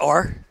states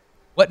are?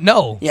 What?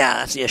 No. Yeah,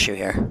 that's the issue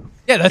here.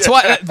 Yeah, that's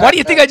why. Why do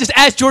you think I just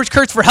asked George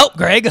Kurtz for help,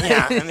 Greg?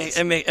 Yeah,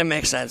 it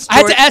makes sense. I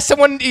had to ask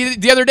someone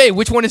the other day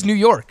which one is New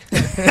York.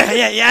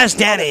 yeah, ask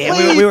Danny.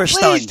 Please, we were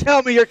stunned. Please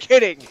tell me you're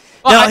kidding.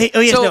 No, he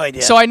has no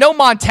idea. So I know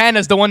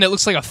Montana's the one that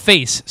looks like a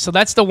face. So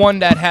that's the one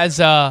that has.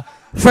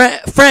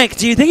 Frank,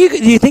 do you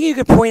think you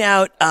could point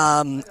out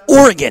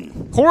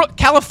Oregon?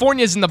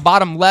 California's in the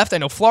bottom left. I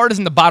know Florida's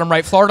in the bottom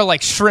right. Florida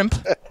like shrimp.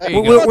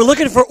 We're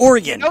looking for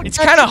Oregon. It's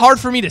kind of hard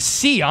for me to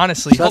see,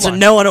 honestly. So that's a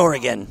no on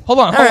Oregon. Hold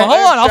on.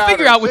 I'll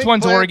figure out which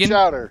one's Oregon.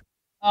 Chowder.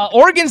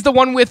 Oregon's the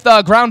one with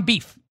ground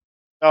beef.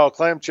 Oh,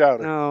 clam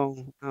chowder.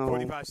 No.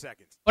 45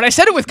 seconds. But I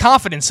said it with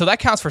confidence, so that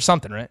counts for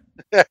something, right?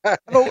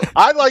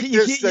 I like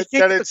this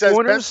that it says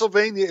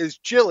Pennsylvania is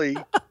chili.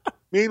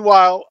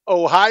 Meanwhile,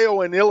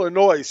 Ohio and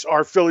Illinois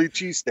are Philly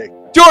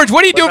cheesesteak. George,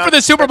 what are you doing for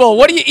the Super Bowl?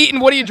 What are you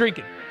eating? What are you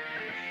drinking?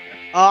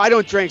 I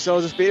don't drink, so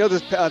it'll just be a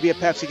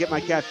Pepsi, get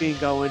my caffeine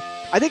going.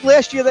 I think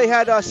last year they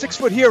had 6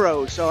 Foot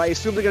Heroes, so I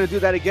assume they're going to do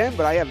that again,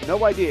 but I have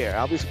no idea.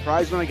 I'll be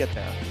surprised when I get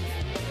there.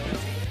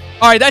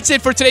 All right, that's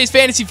it for today's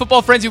Fantasy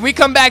Football Frenzy. We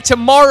come back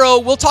tomorrow.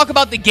 We'll talk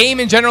about the game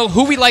in general,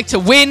 who we like to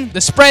win,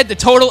 the spread, the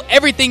total,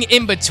 everything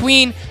in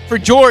between. For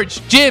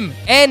George, Jim,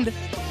 and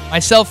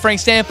myself, Frank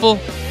Stanfill,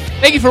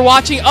 thank you for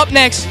watching. Up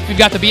next, we've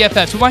got the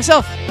BFFs with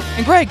myself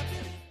and Greg.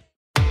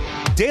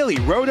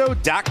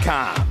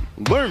 DailyRoto.com.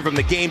 Learn from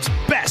the game's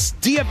best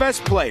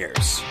DFS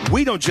players.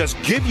 We don't just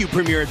give you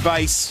premier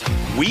advice,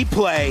 we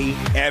play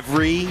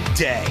every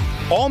day.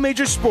 All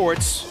major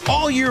sports,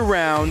 all year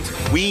round,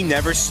 we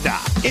never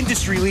stop.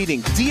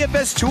 Industry-leading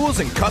DFS tools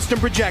and custom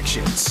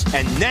projections.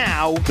 And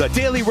now, the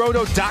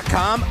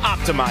DailyRoto.com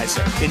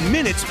Optimizer. In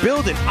minutes,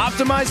 build and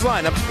optimize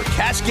lineups for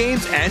cash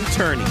games and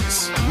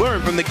tourneys.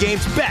 Learn from the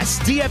game's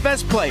best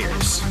DFS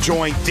players.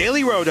 Join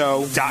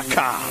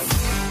DailyRoto.com.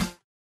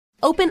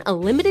 Open a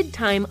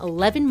limited-time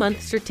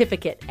 11-month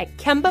certificate at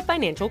Kemba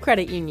Financial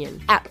Credit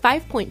Union. At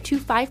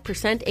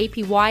 5.25%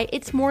 APY,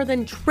 it's more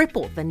than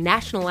triple the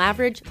national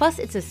average, plus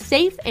it's a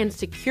safe and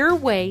secure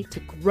way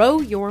to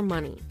grow your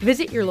money.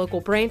 Visit your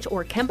local branch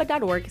or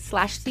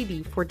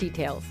kemba.org/cb for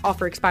details.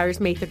 Offer expires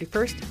May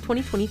 31st,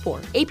 2024.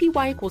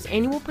 APY equals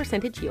annual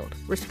percentage yield.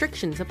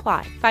 Restrictions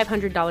apply.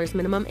 $500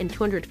 minimum and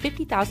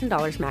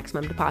 $250,000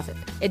 maximum deposit.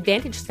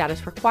 Advantage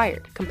status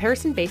required.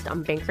 Comparison based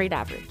on bank rate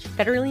average.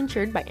 Federally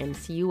insured by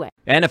NCUA.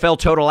 NFL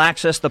Total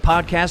Access, the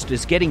podcast,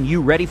 is getting you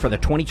ready for the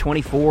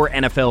 2024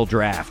 NFL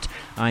Draft.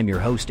 I'm your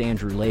host,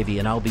 Andrew Levy,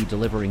 and I'll be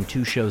delivering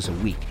 2 shows a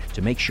week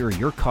to make sure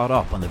you're caught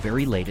up on the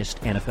very latest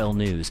NFL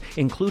news,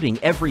 including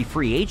every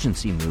free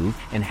agency move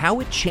and how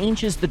it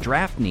changes the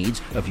draft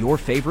needs of your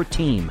favorite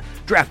team.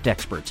 Draft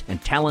experts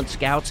and talent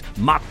scouts,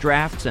 mock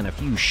drafts, and a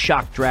few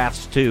shock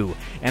drafts, too.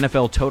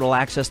 NFL Total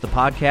Access, the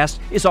podcast,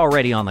 is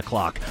already on the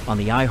clock on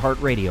the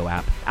iHeartRadio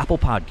app, Apple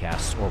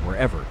Podcasts, or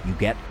wherever you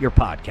get your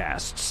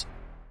podcasts.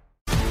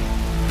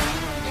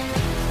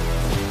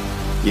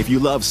 If you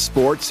love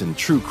sports and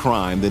true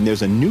crime, then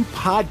there's a new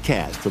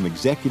podcast from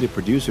executive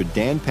producer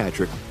Dan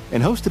Patrick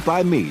and hosted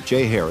by me,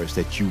 Jay Harris,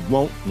 that you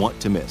won't want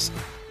to miss.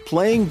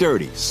 Playing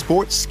Dirty: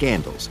 Sports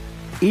Scandals.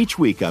 Each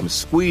week, I'm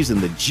squeezing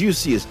the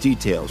juiciest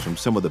details from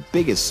some of the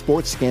biggest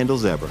sports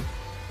scandals ever.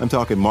 I'm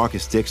talking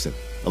Marcus Dixon,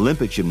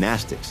 Olympic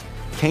gymnastics,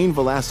 Cain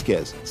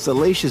Velasquez,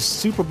 salacious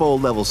Super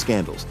Bowl-level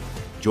scandals.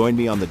 Join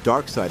me on the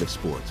dark side of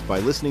sports by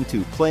listening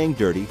to Playing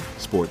Dirty: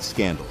 Sports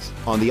Scandals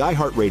on the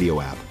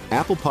iHeartRadio app,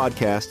 Apple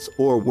Podcasts,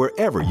 or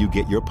wherever you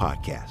get your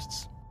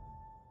podcasts.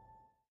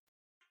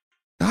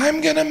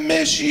 I'm gonna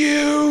miss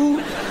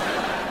you.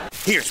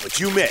 Here's what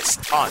you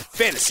missed on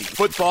Fantasy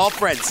Football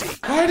Frenzy.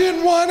 I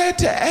didn't want it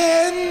to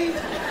end.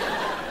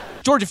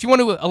 George, if you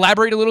want to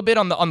elaborate a little bit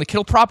on the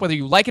Kittle prop, whether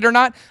you like it or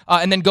not,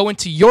 and then go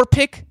into your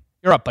pick,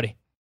 you're up, buddy.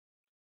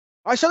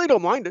 I certainly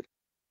don't mind it.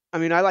 I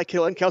mean, I like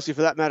Kittle and Kelsey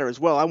for that matter as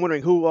well. I'm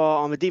wondering who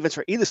on the defense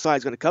for either side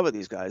is going to cover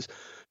these guys.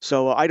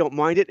 So I don't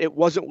mind it. It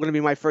wasn't going to be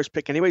my first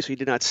pick anyway, so he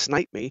did not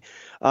snipe me.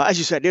 As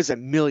you said, there's a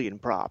million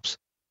props.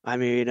 I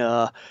mean,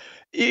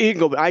 you can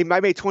go. I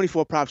made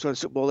 24 props on the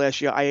Super Bowl last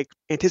year. I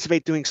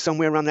anticipate doing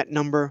somewhere around that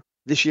number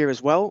this year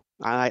as well.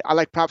 I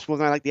like props more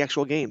than I like the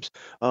actual games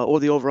or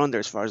the over-under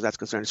as far as that's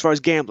concerned. As far as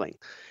gambling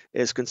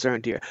is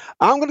concerned here.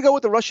 I'm going to go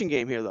with the rushing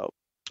game here, though.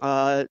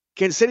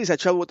 Kansas City's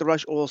had trouble with the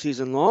rush all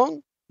season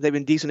long. They've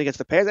been decent against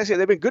the pass. Actually,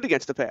 they've been good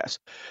against the pass.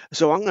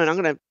 So I'm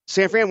gonna.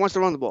 San Fran wants to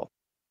run the ball,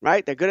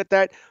 right? They're good at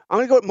that. I'm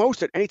gonna go with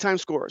Mostert anytime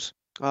scores.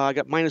 I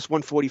got minus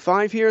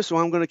 145 here, so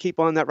I'm going to keep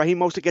on that. Raheem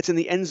Mostert gets in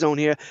the end zone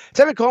here.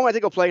 Tevin Coleman, I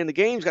think, will play in the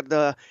game.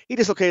 He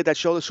dislocated that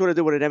shoulder, sort of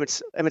did what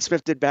Emmitt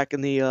Smith did back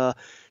in the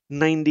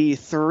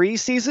 93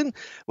 season.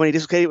 When he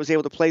dislocated, was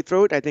able to play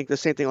through it. I think the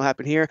same thing will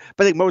happen here.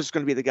 But I think Mostert's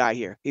going to be the guy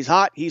here. He's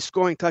hot. He's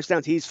scoring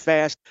touchdowns. He's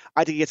fast.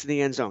 I think he gets in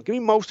the end zone. Give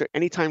me Mostert,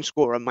 anytime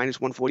scorer,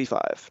 minus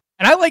 145.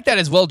 And I like that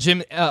as well,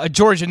 Jim,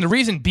 George, and the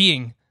reason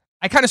being,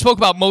 I kind of spoke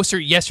about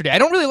Mostert yesterday. I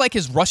don't really like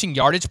his rushing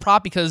yardage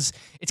prop because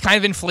it's kind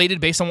of inflated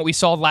based on what we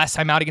saw last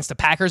time out against the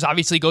Packers.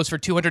 Obviously, he goes for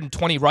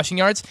 220 rushing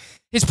yards.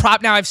 His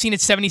prop now, I've seen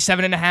it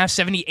 77.5,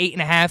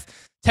 78.5.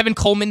 Tevin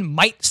Coleman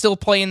might still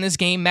play in this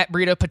game. Matt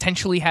Breida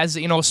potentially has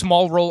a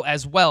small role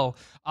as well.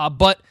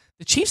 But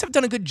the Chiefs have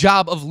done a good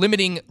job of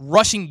limiting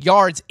rushing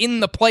yards in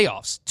the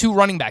playoffs to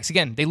running backs.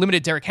 Again, they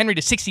limited Derrick Henry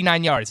to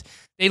 69 yards.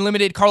 They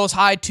limited Carlos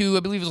Hyde to, I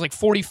believe it was like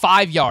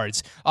 45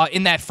 yards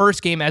in that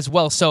first game as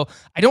well. So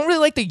I don't really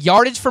like the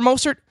yardage for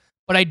Mostert,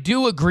 but I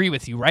do agree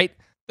with you, right?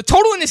 The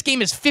total in this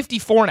game is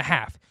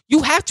 54.5.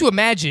 You have to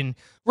imagine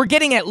we're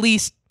getting at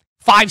least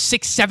 5,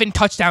 6, 7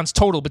 touchdowns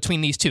total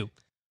between these two.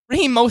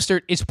 Raheem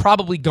Mostert is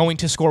probably going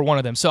to score one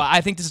of them. So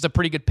I think this is a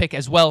pretty good pick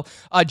as well.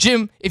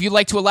 Jim, if you'd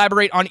like to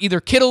elaborate on either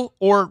Kittle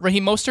or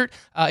Raheem Mostert,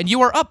 and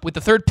you are up with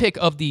the third pick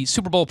of the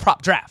Super Bowl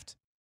prop draft.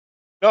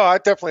 No, I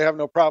definitely have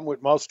no problem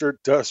with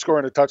Mostert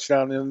scoring a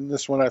touchdown in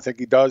this one. I think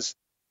he does.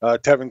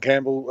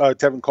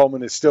 Tevin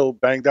Coleman is still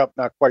banged up,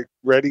 not quite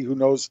ready. Who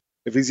knows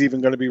if he's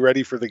even going to be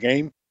ready for the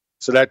game.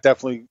 So that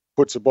definitely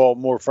puts the ball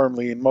more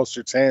firmly in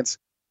Mostert's hands.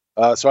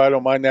 So I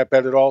don't mind that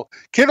bet at all.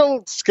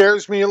 Kittle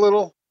scares me a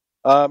little.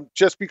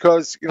 Just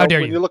because when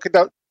you look at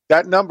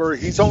that number,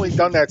 he's only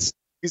done that.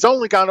 He's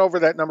only gone over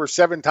that number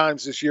 7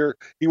 times this year.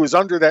 He was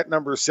under that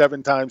number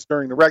 7 times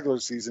during the regular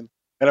season,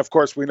 and of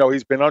course, we know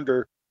he's been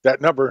under that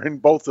number in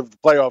both of the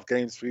playoff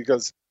games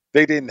because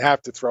they didn't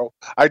have to throw.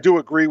 I do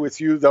agree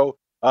with you, though.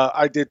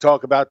 I did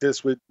talk about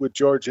this with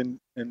George and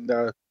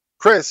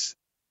Chris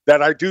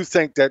that I do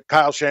think that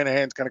Kyle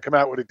Shanahan's going to come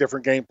out with a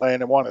different game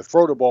plan and want to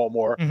throw the ball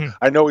more. Mm-hmm.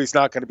 I know he's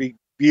not going to be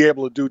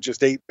able to do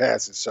just 8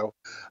 passes. So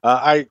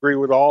I agree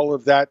with all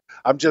of that.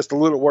 I'm just a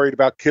little worried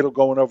about Kittle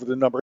going over the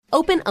number.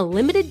 Open a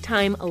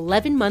limited-time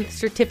 11-month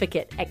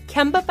certificate at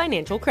Kemba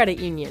Financial Credit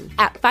Union.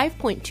 At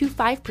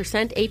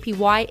 5.25%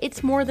 APY,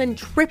 it's more than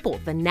triple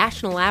the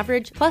national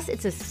average, plus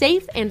it's a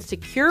safe and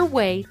secure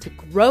way to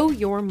grow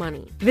your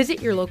money.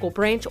 Visit your local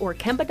branch or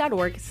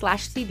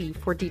kemba.org/cb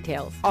for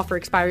details. Offer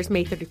expires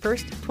May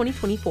 31st,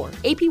 2024.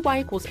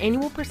 APY equals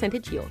annual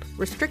percentage yield.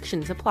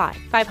 Restrictions apply.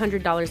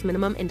 $500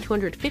 minimum and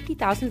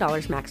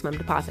 $250,000 maximum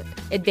deposit.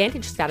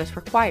 Advantage status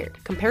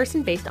required.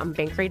 Comparison based on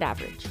bank rate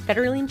average.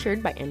 Federally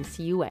insured by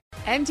NCUA.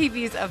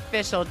 MTV's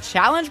official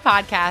Challenge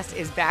podcast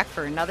is back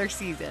for another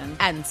season.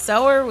 And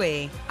so are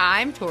we.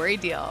 I'm Tori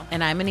Deal.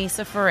 And I'm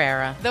Anissa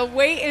Ferreira. The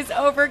wait is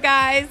over,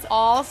 guys.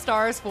 All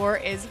Stars 4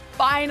 is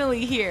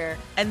finally here.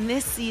 And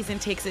this season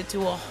takes it to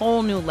a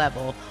whole new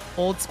level.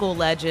 Old school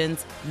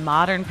legends,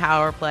 modern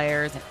power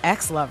players, and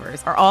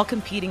ex-lovers are all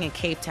competing in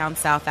Cape Town,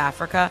 South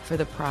Africa for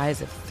the prize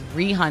of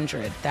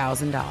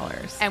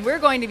 $300,000. And we're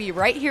going to be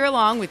right here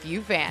along with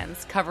you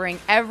fans, covering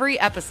every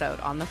episode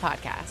on the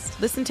podcast.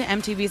 Listen to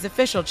MTV's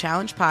official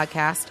Challenge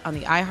podcast on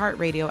the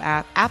iHeartRadio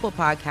app, Apple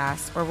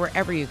Podcasts, or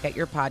wherever you get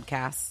your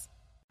podcasts.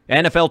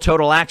 NFL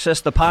Total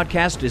Access, the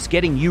podcast, is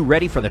getting you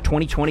ready for the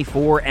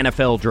 2024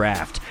 NFL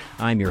Draft.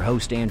 I'm your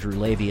host, Andrew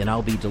Levy, and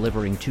I'll be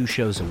delivering 2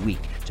 shows a week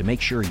to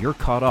make sure you're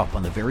caught up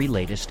on the very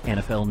latest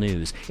NFL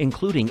news,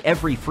 including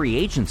every free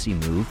agency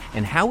move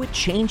and how it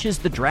changes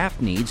the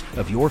draft needs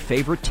of your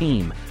favorite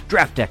team.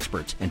 Draft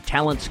experts and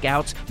talent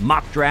scouts,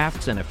 mock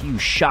drafts, and a few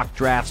shock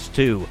drafts,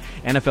 too.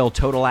 NFL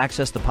Total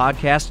Access, the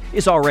podcast,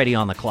 is already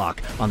on the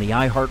clock on the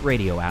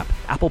iHeartRadio app,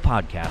 Apple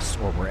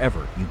Podcasts, or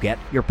wherever you get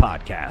your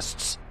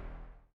podcasts.